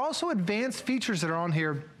 There are also advanced features that are on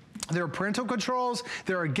here. There are parental controls.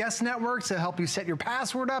 There are guest networks that help you set your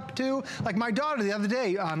password up to. Like my daughter the other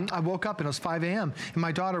day, I woke up and it was 5 a.m. and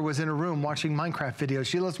my daughter was in her room watching Minecraft videos.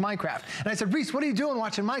 She loves Minecraft. And I said, Reese, what are you doing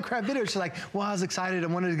watching Minecraft videos? She's like, well, I was excited. I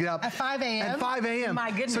wanted to get up. At 5 a.m.? At 5 a.m. My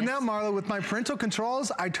goodness. So now, Marla, with my parental controls,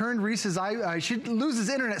 I turned Reese's, she loses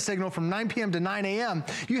internet signal from 9 p.m. to 9 a.m.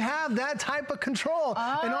 You have that type of control.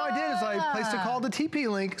 And all I did is I placed a call to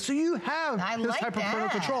TP-Link, so you have this type of parental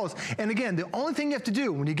controls. And again, the only thing you have to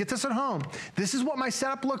do when you get this at home, this is what my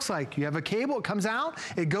setup looks like. You have a cable, it comes out,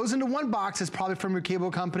 it goes into one box, it's probably from your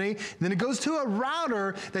cable company, then it goes to a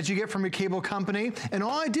router that you get from your cable company, and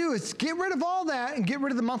all I do is get rid of all that and get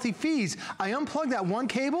rid of the monthly fees. I unplug that one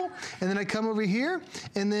cable, and then I come over here,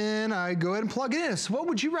 and then I go ahead and plug it in. So what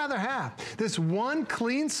would you rather have? This one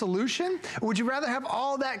clean solution, or would you rather have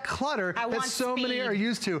all that clutter that so many are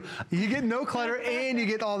used to? You get no clutter, and you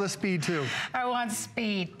get all the speed too. I want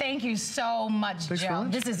speed. Thank you so much, Joe.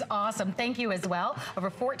 This is awesome. Thank you as well. Over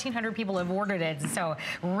 1,400 people have ordered it, so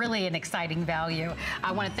really an exciting value.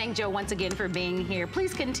 I want to thank Joe once again for being here.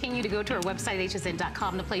 Please continue to go to our website,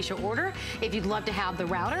 hsn.com, to place your order if you'd love to have the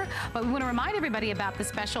router. But we want to remind everybody about the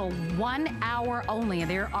special 1 hour only.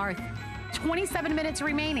 There are 27 minutes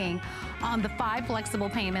remaining on the 5 flexible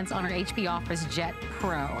payments on our HP Office Jet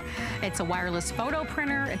Pro. It's a wireless photo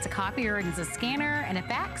printer, it's a copier, and it's a scanner and a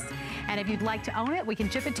fax. And if you'd like to own it, we can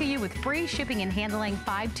ship it to you with free shipping and handling,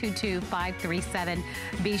 522-537.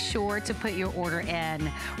 Be sure to put your order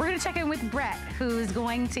in. We're going to check in with Brett, who's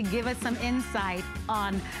going to give us some insight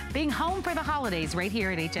on being home for the holidays right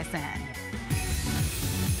here at HSN.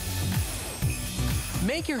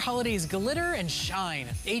 Make your holidays glitter and shine.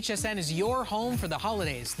 HSN is your home for the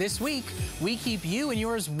holidays. This week, we keep you and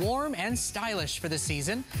yours warm and stylish for the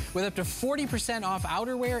season. With up to 40% off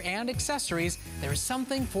outerwear and accessories, there is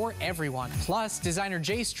something for everyone. Plus, designer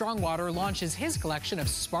Jay Strongwater launches his collection of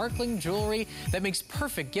sparkling jewelry that makes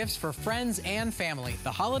perfect gifts for friends and family.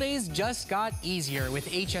 The holidays just got easier with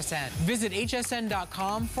HSN. Visit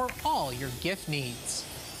hsn.com for all your gift needs.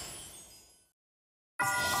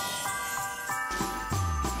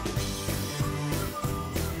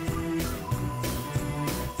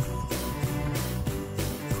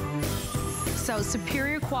 So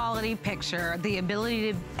superior quality picture, the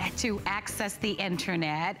ability to access the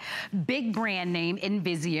internet, big brand name in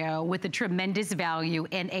Vizio with a tremendous value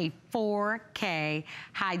in a 4K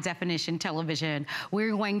high definition television.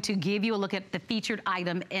 We're going to give you a look at the featured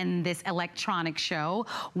item in this electronic show.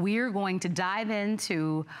 We're going to dive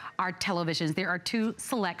into our televisions. There are two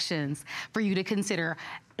selections for you to consider.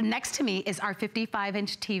 Next to me is our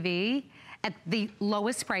 55-inch TV at the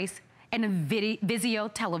lowest price, and a Vizio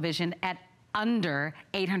television at under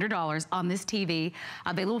 $800 on this TV,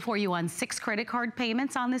 available for you on 6 credit card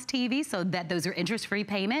payments on this TV, so that those are interest-free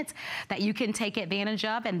payments that you can take advantage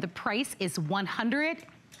of, and the price is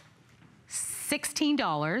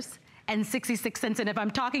 $116.66. And if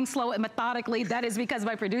I'm talking slow and methodically, that is because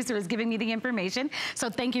my producer is giving me the information. So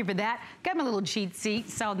thank you for that. Got my little cheat sheet,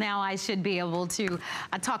 so now I should be able to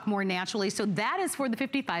talk more naturally. So that is for the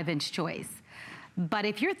 55-inch choice. But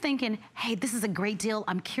if you're thinking, hey, this is a great deal,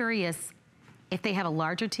 I'm curious if they have a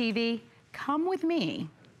larger TV, come with me.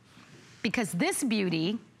 Because this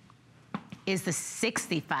beauty is the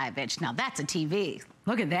 65-inch. Now that's a TV.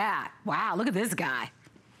 Look at that. Wow, look at this guy.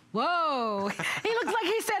 Whoa, he looks like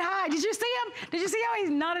he said hi. Did you see him? Did you see how he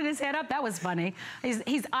nodded his head up? That was funny.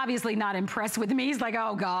 He's obviously not impressed with me. He's like,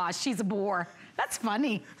 oh gosh, she's a bore. That's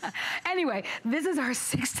funny. Anyway, this is our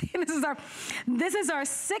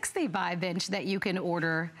 65-inch that you can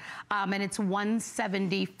order, and it's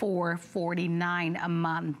 $174.49 a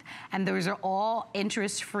month. And those are all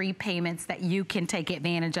interest-free payments that you can take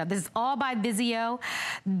advantage of. This is all by Vizio.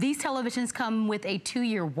 These televisions come with a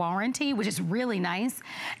 2-year warranty, which is really nice,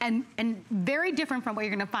 and very different from what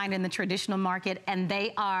you're gonna find in the traditional market, and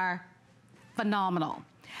they are phenomenal.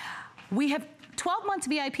 We have 12 months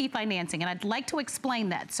VIP financing, and I'd like to explain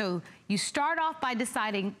that. So you start off by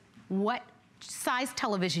deciding what size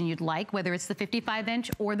television you'd like, whether it's the 55-inch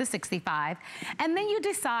or the 65, and then you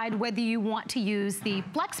decide whether you want to use the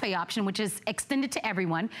FlexPay option, which is extended to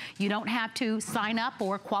everyone. You don't have to sign up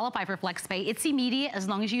or qualify for FlexPay. It's immediate as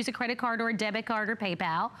long as you use a credit card or a debit card or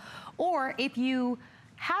PayPal. Or if you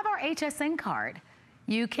have our HSN card,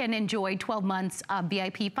 you can enjoy 12 months of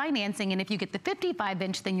VIP financing, and if you get the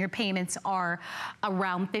 55-inch, then your payments are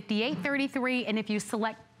around $58.33, and if you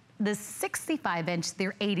select the 65-inch,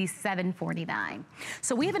 they're $87.49.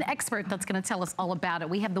 So we have an expert that's gonna tell us all about it.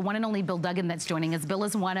 We have the one and only Bill Duggan that's joining us. Bill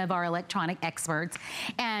is one of our electronic experts,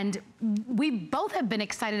 and we both have been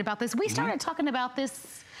excited about this. We started talking about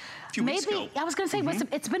this maybe, I was gonna say,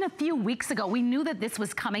 it's been a few weeks ago. We knew that this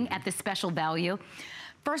was coming at this special value.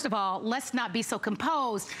 First of all, let's not be so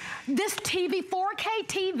composed. This TV, 4K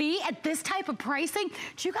TV at this type of pricing,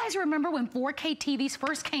 do you guys remember when 4K TVs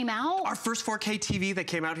first came out? Our first 4K TV that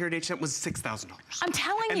came out here at HSN was $6,000. I'm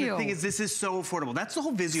telling you. And the thing is, this is so affordable. That's the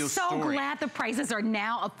whole Vizio story. So glad the prices are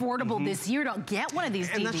now affordable this year. Don't get one of these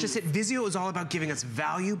TVs. And that's just it. Vizio is all about giving us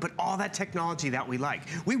value, but all that technology that we like.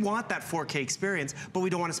 We want that 4K experience, but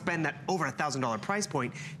we don't want to spend that over $1,000 price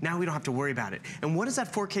point. Now we don't have to worry about it. And what is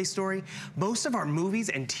that 4K story? Most of our movies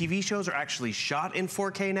and TV shows are actually shot in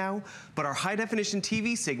 4K now, but our high definition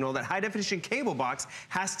TV signal, that high definition cable box,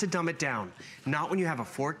 has to dumb it down. Not when you have a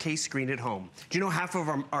 4K screen at home. Do you know half of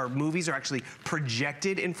our movies are actually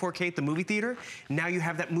projected in 4K at the movie theater? Now you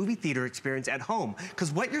have that movie theater experience at home.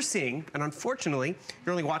 Because what you're seeing, and unfortunately,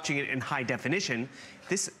 you're only watching it in high definition,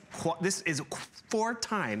 this is 4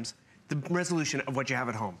 times the resolution of what you have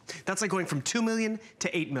at home. That's like going from 2 million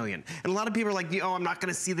to 8 million. And a lot of people are like, oh, I'm not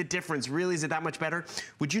gonna see the difference. Really, is it that much better?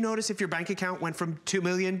 Would you notice if your bank account went from 2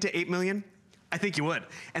 million to 8 million? I think you would.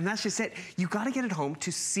 And that's just it. You gotta get it home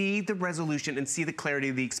to see the resolution and see the clarity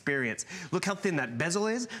of the experience. Look how thin that bezel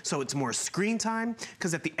is, so it's more screen time,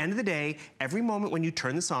 because at the end of the day, every moment when you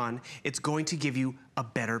turn this on, it's going to give you a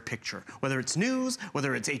better picture. Whether it's news,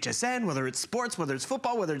 whether it's HSN, whether it's sports, whether it's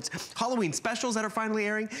football, whether it's Halloween specials that are finally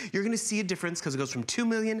airing, you're gonna see a difference because it goes from 2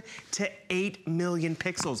 million to 8 million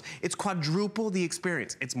pixels. It's quadruple the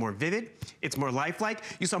experience. It's more vivid, it's more lifelike.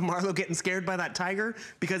 You saw Marlo getting scared by that tiger,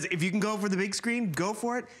 because if you can go for the big screen, go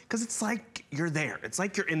for it, because it's like you're there. It's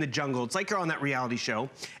like you're in the jungle. It's like you're on that reality show.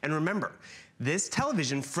 And remember, this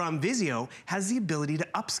television from Vizio has the ability to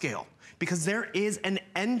upscale, because there is an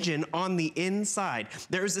engine on the inside.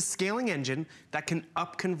 There is a scaling engine that can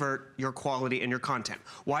upconvert your quality and your content.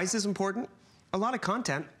 Why is this important? A lot of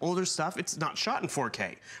content, older stuff, it's not shot in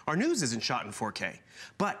 4K. Our news isn't shot in 4K.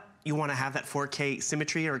 But you wanna have that 4K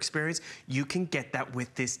symmetry or experience, you can get that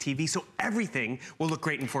with this TV. So everything will look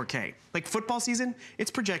great in 4K. Like football season,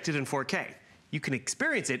 it's projected in 4K. You can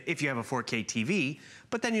experience it if you have a 4K TV,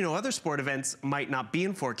 but then other sport events might not be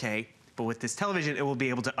in 4K, but with this television, it will be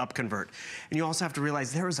able to upconvert. And you also have to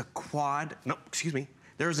realize there is a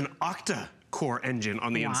there is an octa core engine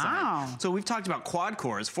on the inside. So we've talked about quad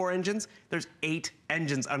cores, 4 engines. There's 8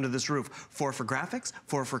 engines under this roof. 4 for graphics,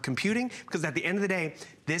 4 for computing, because at the end of the day,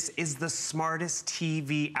 this is the smartest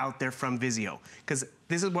TV out there from Vizio. Because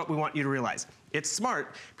this is what we want you to realize. It's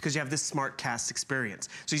smart because you have this smart cast experience.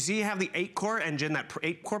 So you see you have the 8-core engine, that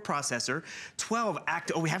 8-core processor, 12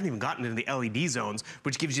 active, oh, we haven't even gotten into the LED zones,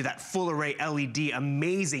 which gives you that full array LED,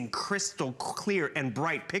 amazing, crystal clear and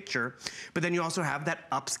bright picture. But then you also have that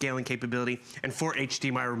upscaling capability and 4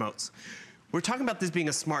 HDMI remotes. We're talking about this being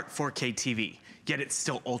a smart 4K TV, yet it's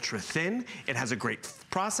still ultra thin, it has a great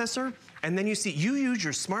processor, and then you see, you use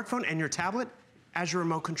your smartphone and your tablet as your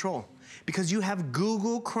remote control, because you have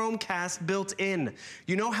Google Chromecast built in.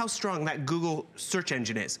 You know how strong that Google search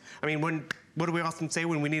engine is. I mean, what do we often say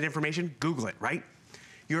when we need information? Google it, right?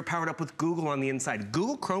 You're powered up with Google on the inside.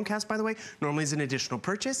 Google Chromecast, by the way, normally is an additional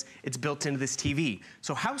purchase. It's built into this TV.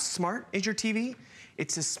 So how smart is your TV?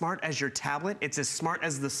 It's as smart as your tablet. It's as smart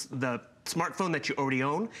as the smartphone that you already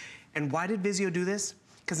own. And why did Vizio do this?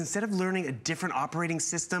 Because instead of learning a different operating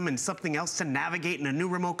system and something else to navigate in a new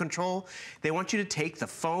remote control, they want you to take the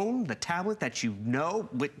phone, the tablet that you know,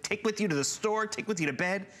 take with you to the store, take with you to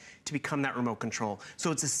bed, to become that remote control.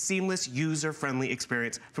 So it's a seamless, user-friendly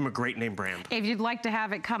experience from a great name brand. If you'd like to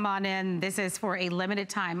have it come on in, this is for a limited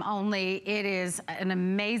time only. It is an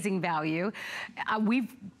amazing value.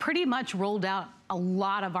 We've pretty much rolled out a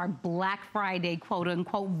lot of our Black Friday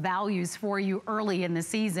quote-unquote values for you early in the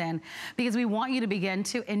season because we want you to begin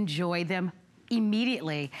to enjoy them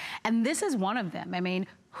immediately. And this is one of them. I mean,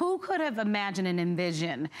 who could have imagined and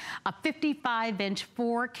envisioned a 55-inch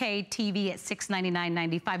 4K TV at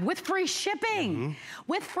 $699.95 with free shipping?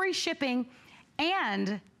 With free shipping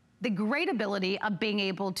and the great ability of being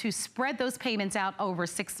able to spread those payments out over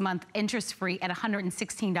 6 months interest-free at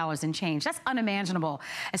 $116 and change. That's unimaginable,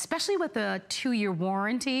 especially with the 2-year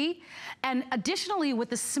warranty. And additionally, with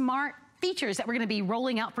the smart features that we're gonna be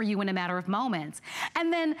rolling out for you in a matter of moments.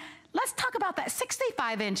 And then let's talk about that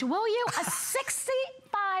 65-inch, will you? A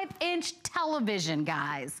 65-inch television,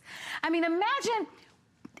 guys. I mean, imagine,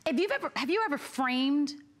 have you ever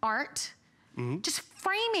framed art? Just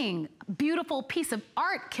framing beautiful piece of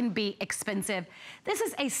art can be expensive. This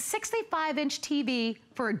is a 65-inch TV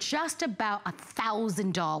for just about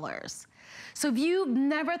 $1,000. So if you've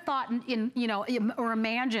never thought or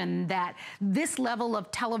imagined that this level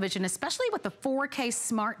of television, especially with the 4K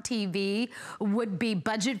smart TV, would be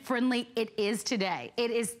budget friendly, it is today.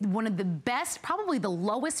 It is one of the best, probably the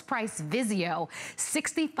lowest price Vizio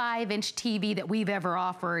 65-inch TV that we've ever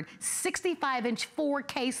offered. 65-inch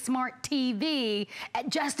 4K smart TV at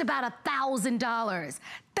just about $1,000.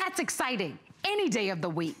 That's exciting. Any day of the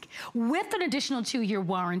week with an additional 2-year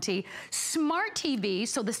warranty. Smart TV,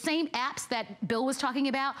 so the same apps that Bill was talking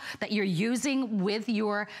about that you're using with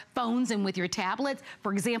your phones and with your tablets,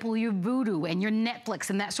 for example, your Vudu and your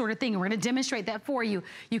Netflix and that sort of thing. We're gonna demonstrate that for you.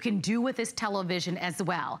 You can do with this television as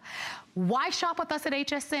well. Why shop with us at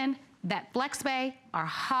HSN? That FlexPay, our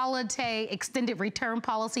holiday extended return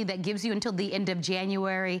policy that gives you until the end of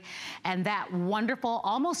January, and that wonderful,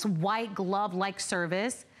 almost white glove-like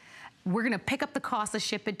service. We're gonna pick up the cost to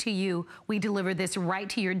ship it to you. We deliver this right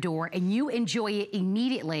to your door and you enjoy it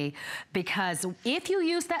immediately, because if you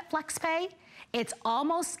use that FlexPay, it's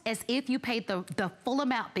almost as if you paid the full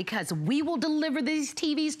amount, because we will deliver these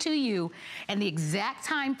TVs to you in the exact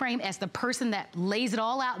time frame as the person that lays it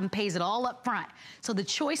all out and pays it all up front. So the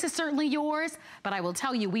choice is certainly yours, but I will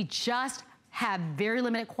tell you, we just have very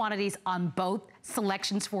limited quantities on both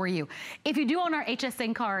selections for you. If you do own our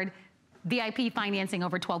HSN card, VIP financing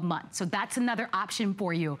over 12 months. So that's another option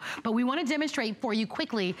for you. But we want to demonstrate for you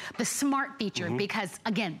quickly the smart feature, because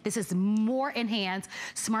again, this is more enhanced.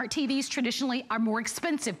 Smart TVs traditionally are more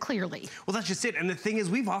expensive, clearly. Well, that's just it. And the thing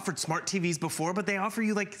is, we've offered smart TVs before, but they offer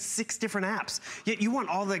you like 6 different apps. Yet you want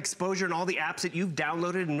all the exposure and all the apps that you've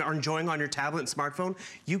downloaded and are enjoying on your tablet and smartphone.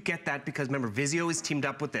 You get that because remember, Vizio is teamed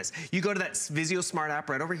up with this. You go to that Vizio Smart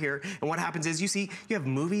app right over here, and what happens is you have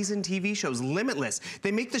movies and TV shows limitless.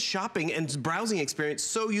 They make the shopping and browsing experience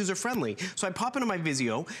so user-friendly. So I pop into my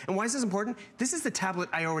Vizio, and why is this important? This is the tablet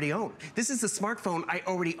I already own. This is the smartphone I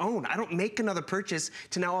already own. I don't make another purchase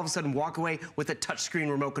to now all of a sudden walk away with a touchscreen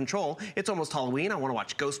remote control. It's almost Halloween. I want to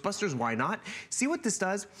watch Ghostbusters. Why not? See what this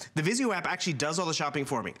does? The Vizio app actually does all the shopping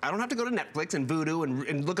for me. I don't have to go to Netflix and Vudu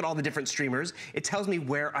and look at all the different streamers. It tells me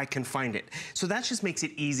where I can find it. So that just makes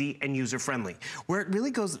it easy and user-friendly. Where it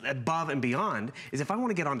really goes above and beyond is if I want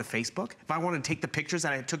to get onto Facebook, if I want to take the pictures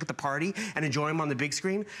that I took at the party party and enjoy them on the big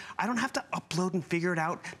screen, I don't have to upload and figure it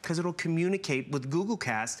out because it'll communicate with Google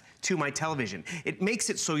Cast to my television. It makes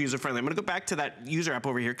it so user-friendly. I'm gonna go back to that user app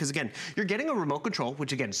over here because again, you're getting a remote control,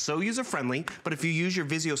 which again, so user-friendly, but if you use your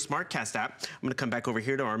Vizio SmartCast app, I'm gonna come back over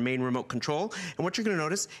here to our main remote control, and what you're gonna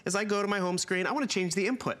notice is I go to my home screen, I wanna change the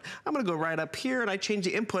input. I'm gonna go right up here and I change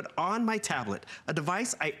the input on my tablet, a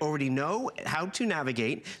device I already know how to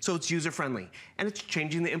navigate, so it's user-friendly. And it's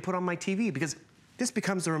changing the input on my TV because this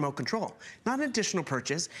becomes the remote control, not an additional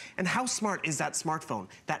purchase. And how smart is that smartphone,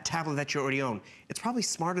 that tablet that you already own? It's probably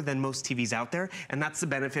smarter than most TVs out there, and that's the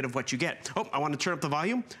benefit of what you get. Oh, I want to turn up the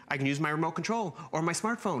volume? I can use my remote control or my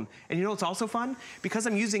smartphone. And you know what's also fun? Because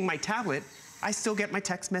I'm using my tablet, I still get my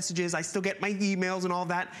text messages, I still get my emails and all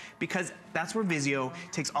that, because that's where Vizio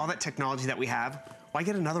takes all that technology that we have. Why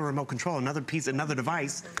get another remote control, another piece, another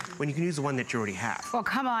device, when you can use the one that you already have? Well,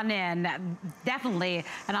 come on in. Definitely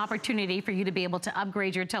an opportunity for you to be able to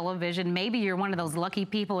upgrade your television. Maybe you're one of those lucky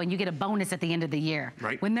people and you get a bonus at the end of the year.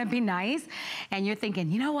 Right. Wouldn't that be nice? And you're thinking,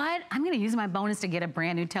 you know what? I'm gonna use my bonus to get a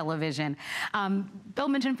brand new television. Bill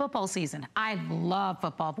mentioned football season. I love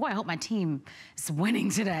football. Boy, I hope my team is winning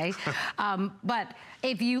today. But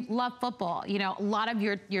if you love football, you know, a lot of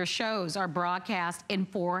your shows are broadcast in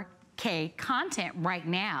 4K content right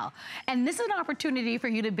now. And this is an opportunity for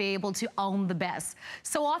you to be able to own the best.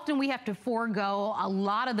 So often we have to forego a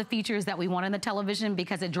lot of the features that we want in the television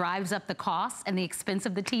because it drives up the cost and the expense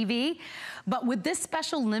of the TV. But with this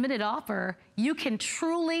special limited offer, you can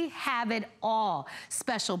truly have it all.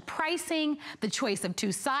 Special pricing, the choice of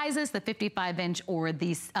 2 sizes, the 55-inch or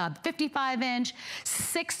the 55-inch,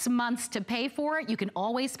 6 months to pay for it. You can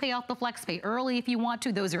always pay off the flex pay early if you want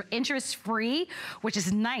to. Those are interest-free, which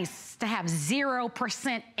is nice to have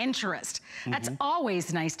 0% interest. That's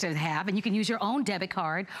always nice to have, and you can use your own debit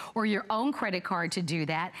card or your own credit card to do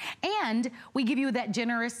that. And we give you that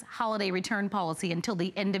generous holiday return policy until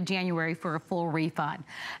the end of January for a full refund.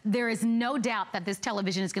 There is no doubt that this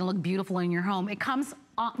television is gonna look beautiful in your home. It comes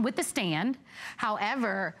with the stand.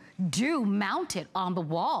 However, do mount it on the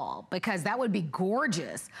wall because that would be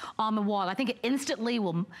gorgeous on the wall. I think it instantly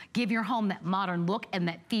will give your home that modern look and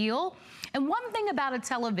that feel. And one thing about a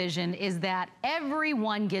television is that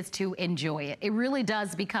everyone gets to enjoy it. It really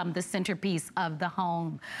does become the centerpiece of the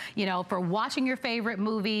home. You know, for watching your favorite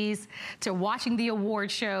movies, to watching the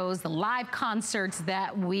award shows, the live concerts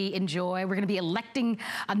that we enjoy. We're gonna be electing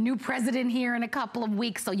a new president here in a couple of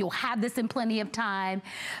weeks, so you'll have this in plenty of time.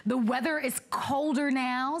 The weather is colder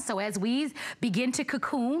now, so as we begin to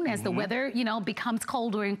cocoon, as the weather, you know, becomes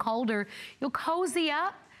colder and colder, you'll cozy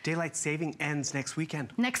up. Daylight saving ends next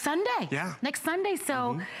weekend. Next Sunday. Yeah. Next Sunday.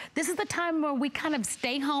 So this is the time where we kind of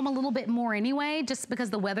stay home a little bit more anyway, just because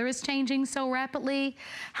the weather is changing so rapidly.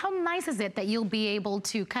 How nice is it that you'll be able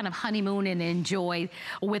to kind of honeymoon and enjoy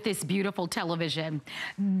with this beautiful television?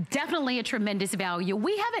 Definitely a tremendous value.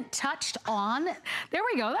 We haven't touched on, there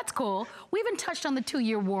we go, that's cool. We haven't touched on the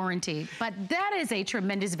 2-year warranty, but that is a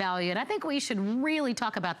tremendous value. And I think we should really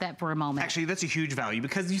talk about that for a moment. Actually, that's a huge value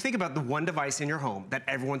because you think about the one device in your home that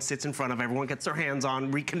everyone sits in front of, everyone gets their hands on,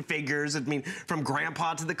 reconfigures, I mean, from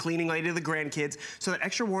grandpa to the cleaning lady to the grandkids. So that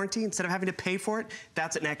extra warranty, instead of having to pay for it,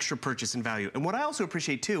 that's an extra purchase in value. And what I also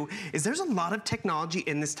appreciate too, is there's a lot of technology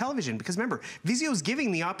in this television because remember, Vizio is giving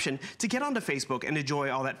the option to get onto Facebook and enjoy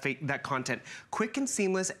all that content quick and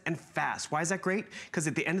seamless and fast. Why is that great? Because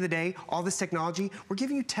at the end of the day, all this technology, we're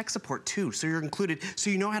giving you tech support too, so you're included, so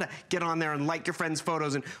you know how to get on there and like your friends'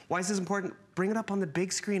 photos. And why is this important? Bring it up on the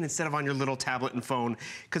big screen instead of on your little tablet and phone.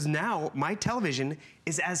 Because now my television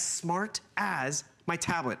is as smart as my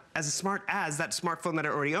tablet, as smart as that smartphone that I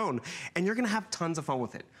already own. And you're gonna have tons of fun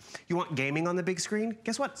with it. You want gaming on the big screen?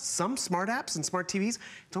 Guess what? Some smart apps and smart TVs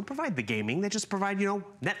don't provide the gaming. They just provide, you know,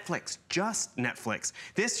 Netflix, just Netflix.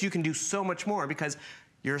 This, you can do so much more because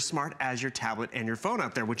you're as smart as your tablet and your phone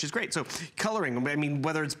out there, which is great. So coloring, I mean,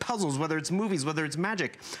 whether it's puzzles, whether it's movies, whether it's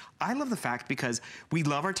magic. I love the fact because we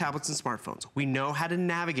love our tablets and smartphones. We know how to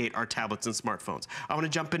navigate our tablets and smartphones. I want to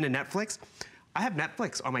jump into Netflix. I have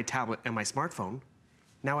Netflix on my tablet and my smartphone.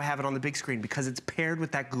 Now I have it on the big screen because it's paired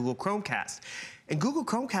with that Google Chromecast. And Google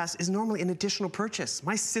Chromecast is normally an additional purchase.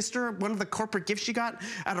 My sister, one of the corporate gifts she got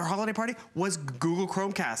at her holiday party was Google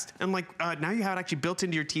Chromecast. And I'm like, now you have it actually built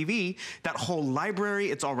into your TV, that whole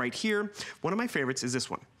library, it's all right here. One of my favorites is this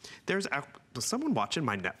one. Was someone watching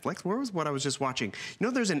my Netflix? Where was what I was just watching? You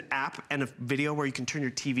know there's an app and a video where you can turn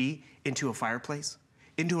your TV into a fireplace?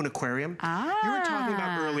 Into an aquarium. You were talking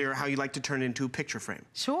about earlier how you like to turn it into a picture frame.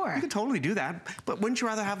 Sure. You can totally do that, but wouldn't you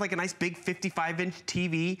rather have like a nice big 55-inch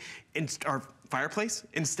TV or fireplace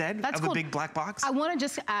instead of a big black box? I want to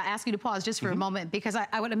just ask you to pause just for a moment because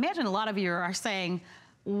I would imagine a lot of you are saying,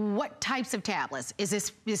 what types of tablets? Is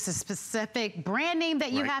this a specific brand name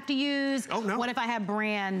that you have to use? Oh, no. What if I have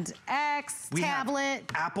brand X tablet?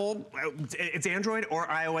 Apple, it's Android or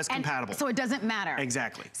iOS compatible. So it doesn't matter.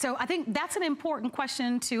 Exactly. So I think that's an important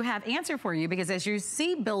question to have answer for you, because as you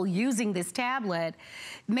see Bill using this tablet,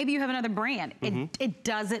 maybe you have another brand. It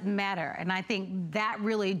doesn't matter. And I think that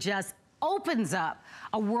really just opens up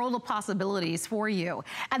a world of possibilities for you.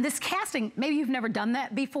 And this casting, maybe you've never done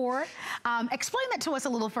that before. Explain that to us a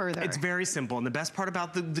little further. It's very simple. And the best part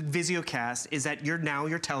about the VisioCast is that your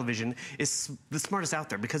television is the smartest out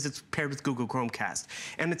there because it's paired with Google Chromecast.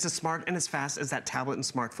 And it's as smart and as fast as that tablet and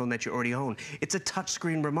smartphone that you already own. It's a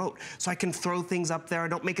touchscreen remote. So I can throw things up there. I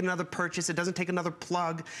don't make another purchase. It doesn't take another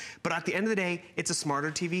plug. But at the end of the day, it's a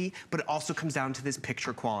smarter TV, but it also comes down to this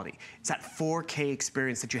picture quality. It's that 4K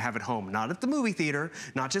experience that you have at home, not at the movie theater,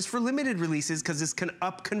 not just for limited releases, because this can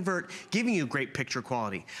up-convert, giving you great picture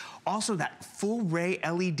quality. Also, that full-ray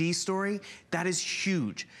LED story, that is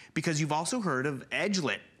huge, because you've also heard of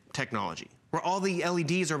edge-lit technology, where all the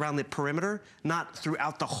LEDs are around the perimeter, not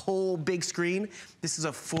throughout the whole big screen. This is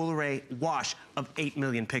a full-array wash of 8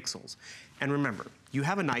 million pixels. And remember, you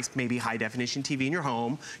have a nice, maybe high-definition TV in your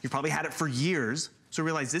home. You've probably had it for years. So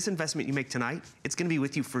realize this investment you make tonight, it's gonna be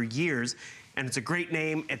with you for years. And it's a great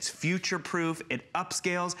name, it's future-proof, it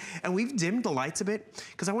upscales, and we've dimmed the lights a bit,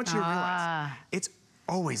 because I want you to realize it's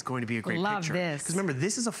always going to be a great picture. This. Because remember,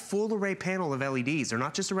 this is a full array panel of LEDs. They're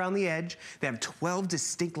not just around the edge. They have 12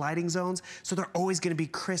 distinct lighting zones, so they're always gonna be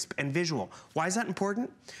crisp and visual. Why is that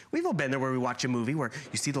important? We've all been there where we watch a movie where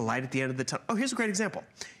you see the light at the end of the tunnel. Oh, here's a great example.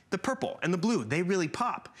 The purple and the blue, they really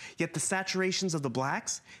pop. Yet the saturations of the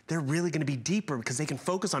blacks, they're really gonna be deeper because they can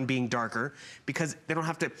focus on being darker because they don't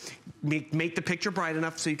have to make the picture bright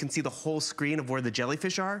enough so you can see the whole screen of where the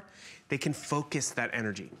jellyfish are. They can focus that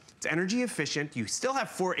energy. It's energy efficient. You still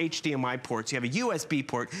have 4 HDMI ports. You have a USB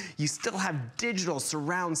port. You still have digital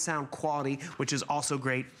surround sound quality, which is also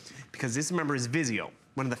great because this, remember, is Vizio.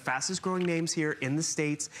 One of the fastest growing names here in the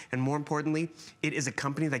States, and more importantly, it is a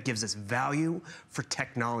company that gives us value for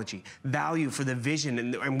technology, value for the vision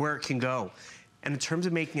and where it can go. And in terms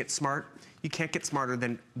of making it smart, you can't get smarter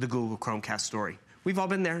than the Google Chromecast story. We've all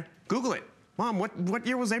been there. Google it. Mom, what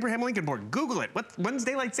year was Abraham Lincoln born? Google it. When's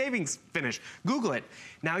daylight savings finish? Google it.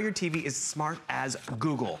 Now your TV is smart as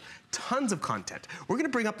Google. Tons of content. We're gonna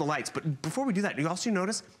bring up the lights, but before we do that, you also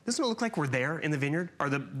notice, doesn't it look like we're there in the vineyard or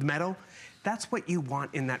the meadow? That's what you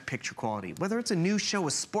want in that picture quality. Whether it's a new show,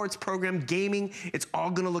 a sports program, gaming, it's all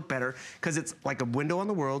gonna look better because it's like a window on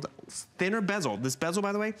the world, thinner bezel. This bezel,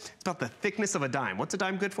 by the way, it's about the thickness of a dime. What's a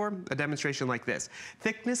dime good for? A demonstration like this.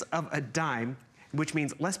 Thickness of a dime, which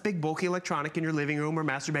means less big, bulky electronic in your living room or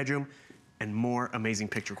master bedroom, and more amazing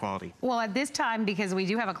picture quality. Well, at this time, because we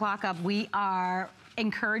do have a clock up, we are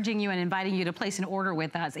encouraging you and inviting you to place an order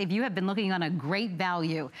with us. If you have been looking on a great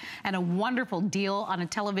value and a wonderful deal on a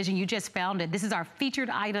television, you just found it. This is our featured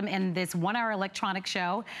item in this 1-hour electronic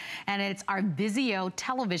show, and it's our Vizio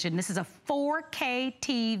television. This is a 4K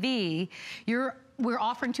TV. We're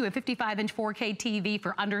offering to a 55-inch 4K TV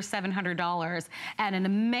for under $700 and an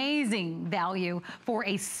amazing value for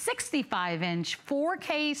a 65-inch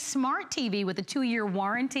 4K smart TV with a 2-year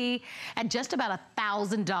warranty at just about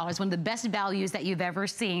 $1,000, one of the best values that you've ever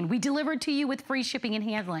seen. We deliver to you with free shipping and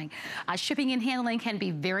handling. Shipping and handling can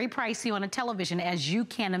be very pricey on a television, as you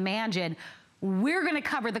can imagine. We're gonna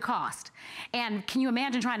cover the cost. And can you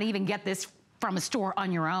imagine trying to even get this from a store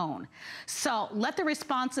on your own? So let the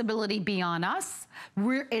responsibility be on us.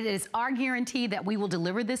 It is our guarantee that we will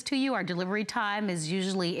deliver this to you. Our delivery time is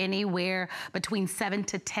usually anywhere between 7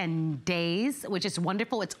 to 10 days, which is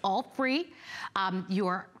wonderful. It's all free.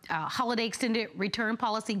 Your holiday extended return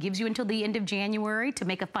policy gives you until the end of January to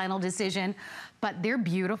make a final decision, but they're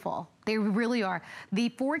beautiful. They really are. The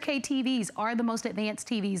 4K TVs are the most advanced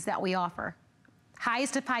TVs that we offer.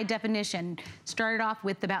 Highest of high definition, started off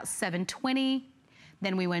with about 720,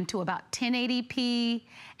 then we went to about 1080p,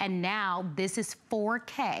 and now this is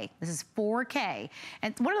 4K. This is 4K.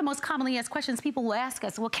 And one of the most commonly asked questions people will ask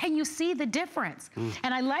us, well, can you see the difference?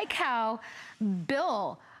 And I like how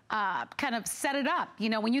Bill kind of set it up. You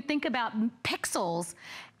know, when you think about pixels,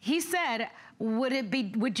 he said,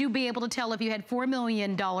 would you be able to tell if you had $4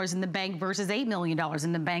 million in the bank versus $8 million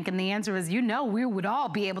in the bank? And the answer is, you know, we would all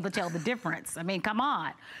be able to tell the difference. I mean, come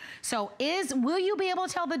on. So will you be able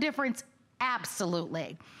to tell the difference?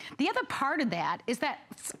 Absolutely. The other part of that is that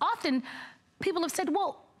often people have said,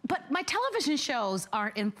 well, but my television shows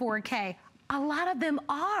aren't in 4K. A lot of them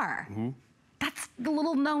are. That's the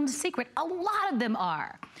little known secret. A lot of them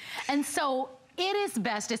are. And so it is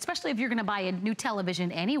best, especially if you're gonna buy a new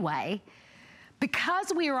television anyway,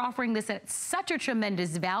 Because we are offering this at such a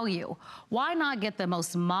tremendous value, why not get the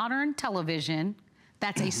most modern television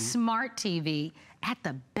that's a smart TV at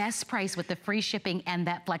the best price with the free shipping and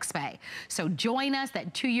that flex pay. So join us,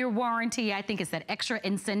 that 2-year warranty, I think is that extra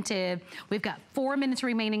incentive. We've got 4 minutes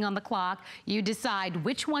remaining on the clock. You decide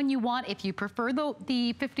which one you want. If you prefer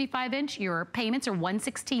the 55-inch, your payments are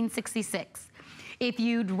 $116.66. If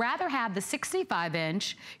you'd rather have the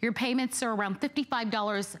 65-inch, your payments are around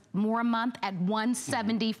 $55 more a month at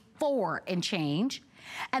 $174 and change.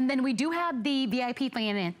 And then we do have the VIP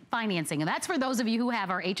financing, and that's for those of you who have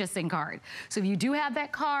our HSN card. So if you do have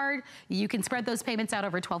that card, you can spread those payments out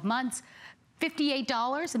over 12 months.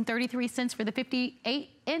 $58.33 for the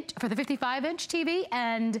 55-inch TV,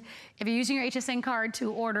 and if you're using your HSN card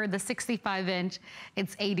to order the 65-inch,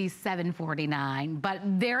 it's $87.49. But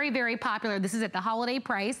very, very popular. This is at the holiday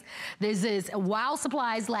price. This is while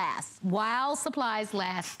supplies last. While supplies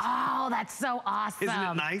last. Oh, that's so awesome. Isn't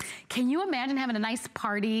it nice? Can you imagine having a nice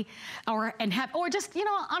party or just, you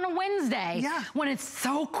know, on a Wednesday when it's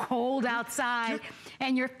so cold outside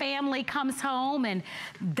and your family comes home and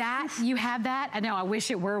you have that? I know, I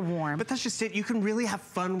wish it were warm. But that's just it. You can really have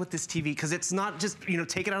fun with this TV because it's not just, you know,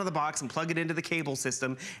 take it out of the box and plug it into the cable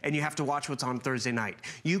system and you have to watch what's on Thursday night.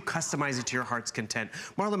 You customize it to your heart's content.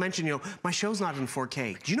 Marla mentioned, you know, my show's not in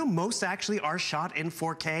 4K. Do you know most actually are shot in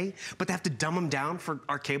 4K, but they have to dumb them down for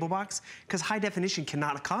our cable box? Because high definition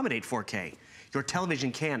cannot accommodate 4K. Your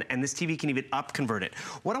television can, and this TV can even up-convert it.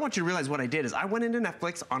 What I want you to realize what I did is I went into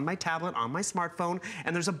Netflix on my tablet, on my smartphone,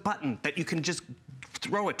 and there's a button that you can just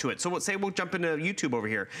throw it to it. So let's say we'll jump into YouTube over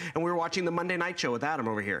here, and we were watching the Monday Night Show with Adam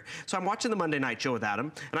over here. So I'm watching the Monday Night Show with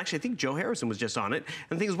Adam, and actually I think Joe Harrison was just on it.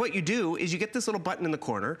 And the thing is, what you do is you get this little button in the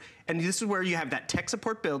corner, and this is where you have that tech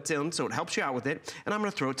support built in, so it helps you out with it, and I'm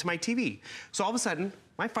gonna throw it to my TV. So all of a sudden,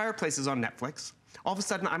 my fireplace is on Netflix. All of a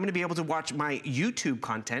sudden, I'm gonna be able to watch my YouTube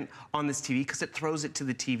content on this TV because it throws it to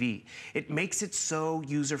the TV. It makes it so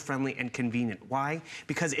user-friendly and convenient. Why?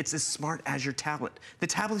 Because it's as smart as your tablet. The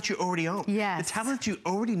tablet you already own. Yes. The tablet you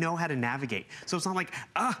already know how to navigate. So it's not like,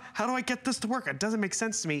 how do I get this to work? It doesn't make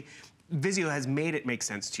sense to me. Vizio has made it make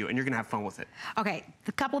sense to you, and you're gonna have fun with it. Okay,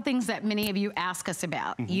 a couple of things that many of you ask us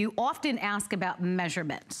about. You often ask about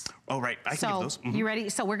measurements. Oh, right, I can give those. You ready?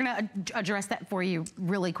 So we're gonna address that for you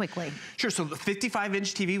really quickly. Sure, so the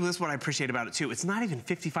 55-inch TV, well, this is what I appreciate about it too. It's not even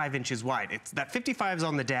 55 inches wide. It's that 55 is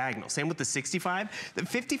on the diagonal. Same with the 65. The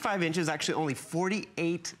 55 inch is actually only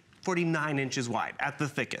 49 inches wide at the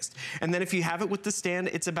thickest. And then if you have it with the stand,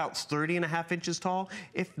 it's about 30.5 inches tall.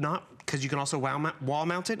 If not, because you can also wall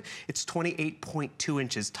mount it, it's 28.2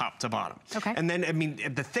 inches top to bottom. Okay. And then, I mean,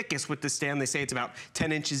 the thickest with the stand, they say it's about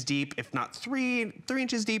 10 inches deep, if not 3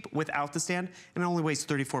 inches deep without the stand, and it only weighs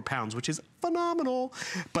 34 pounds, which is phenomenal.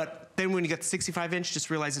 But then when you get the 65 inch, just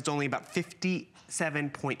realize it's only about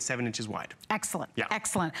 57.7 inches wide. Excellent, Yeah.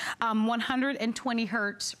 excellent. 120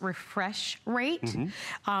 hertz refresh rate.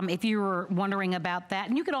 If you were wondering about that,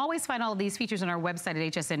 and you can always find all of these features on our website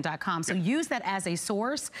at hsn.com. So use that as a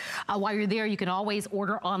source. While you're there, you can always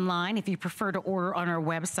order online if you prefer to order on our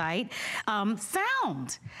website.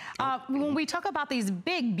 Sound. When we talk about these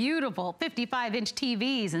big, beautiful 55-inch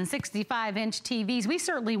TVs and 65-inch TVs, we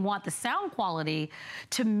certainly want the sound quality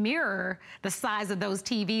to mirror the size of those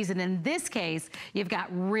TVs. And in this case, you've got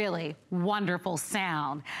really wonderful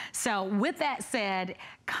sound. So with that said,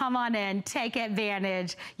 come on in, take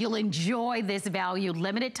advantage. You'll enjoy this value,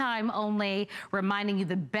 limited time only, reminding you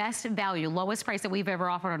the best value, lowest price that we've ever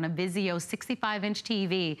offered on a Vizio 65-inch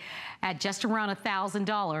TV at just around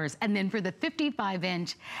 $1,000. And then for the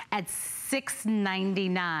 55-inch at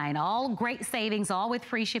 $699. All great savings, all with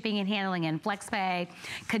free shipping and handling and FlexPay.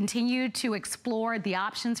 Continue to explore the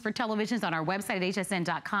options for televisions on our website at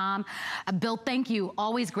hsn.com. Bill, thank you.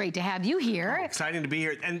 Always great to have you here. Oh, exciting to be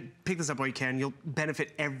here. And pick this up while you can. You'll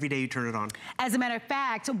benefit every day you turn it on. As a matter of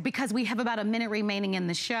fact, because we have about a minute remaining in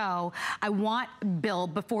the show, I want Bill,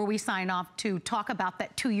 before we sign off, to talk about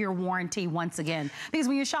that 2-year warranty once again. Because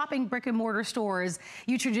when you're shopping brick and mortar stores,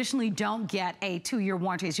 you traditionally don't get a 2-year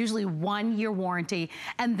warranty. It's usually 1-year warranty.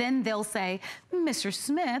 And then they'll say, Mr.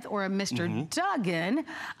 Smith or Mr. Duggan,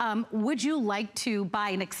 would you like to buy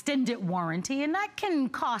an extended warranty? And that can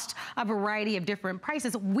cost a variety of different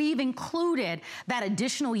prices. We've included that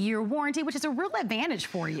additional year warranty, which is a real advantage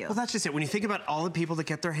advantage for you. Well, that's just it. When you think about all the people that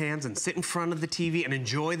get their hands and sit in front of the TV and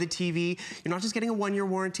enjoy the TV, you're not just getting a 1-year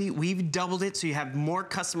warranty. We've doubled it so you have more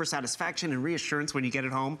customer satisfaction and reassurance when you get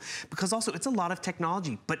it home, because also it's a lot of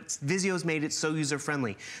technology, but Vizio's made it so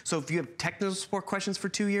user-friendly. So if you have technical support questions for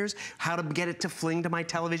 2 years, how to get it to fling to my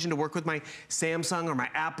television to work with my Samsung or my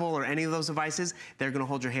Apple or any of those devices, they're gonna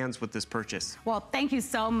hold your hands with this purchase. Well, thank you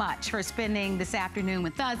so much for spending this afternoon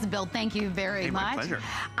with us. Bill, thank you very much. My pleasure.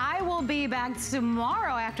 I will be back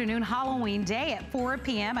tomorrow afternoon, Halloween Day at 4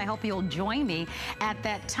 p.m. I hope you'll join me at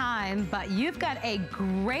that time. But you've got a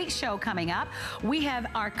great show coming up. We have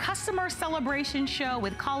our customer celebration show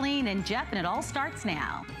with Colleen and Jeff, and it all starts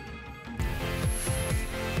now.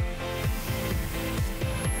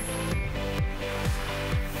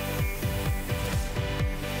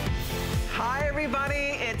 Hi, everybody.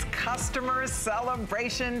 It's customer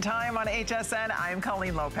celebration time on HSN. I'm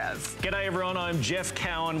Colleen Lopez. G'day, everyone. I'm Jeff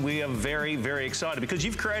Cowan. We are very, very excited because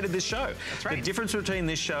you've created this show. That's right. The difference between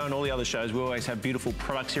this show and all the other shows, we always have beautiful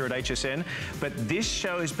products here at HSN, but this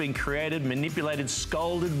show has been created, manipulated,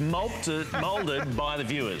 scolded, molded by the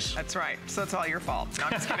viewers. That's right. So it's all your fault. No,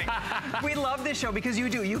 I'm just kidding. We love this show because you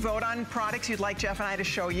do. You vote on products you'd like Jeff and I to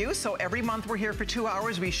show you. So every month we're here for 2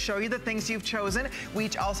 hours. We show you the things you've chosen. We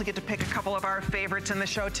each also get to pick a couple of our favorites in the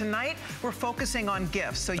show. Tonight, we're focusing on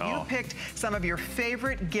gifts. So you picked some of your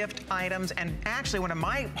favorite gift items, and actually one of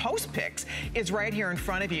my host picks is right here in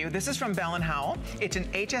front of you. This is from Bell & Howell. It's an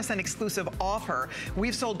HSN exclusive offer.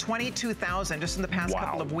 We've sold 22,000 just in the past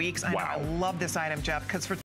couple of weeks. I know, I love this item, Jeff, because for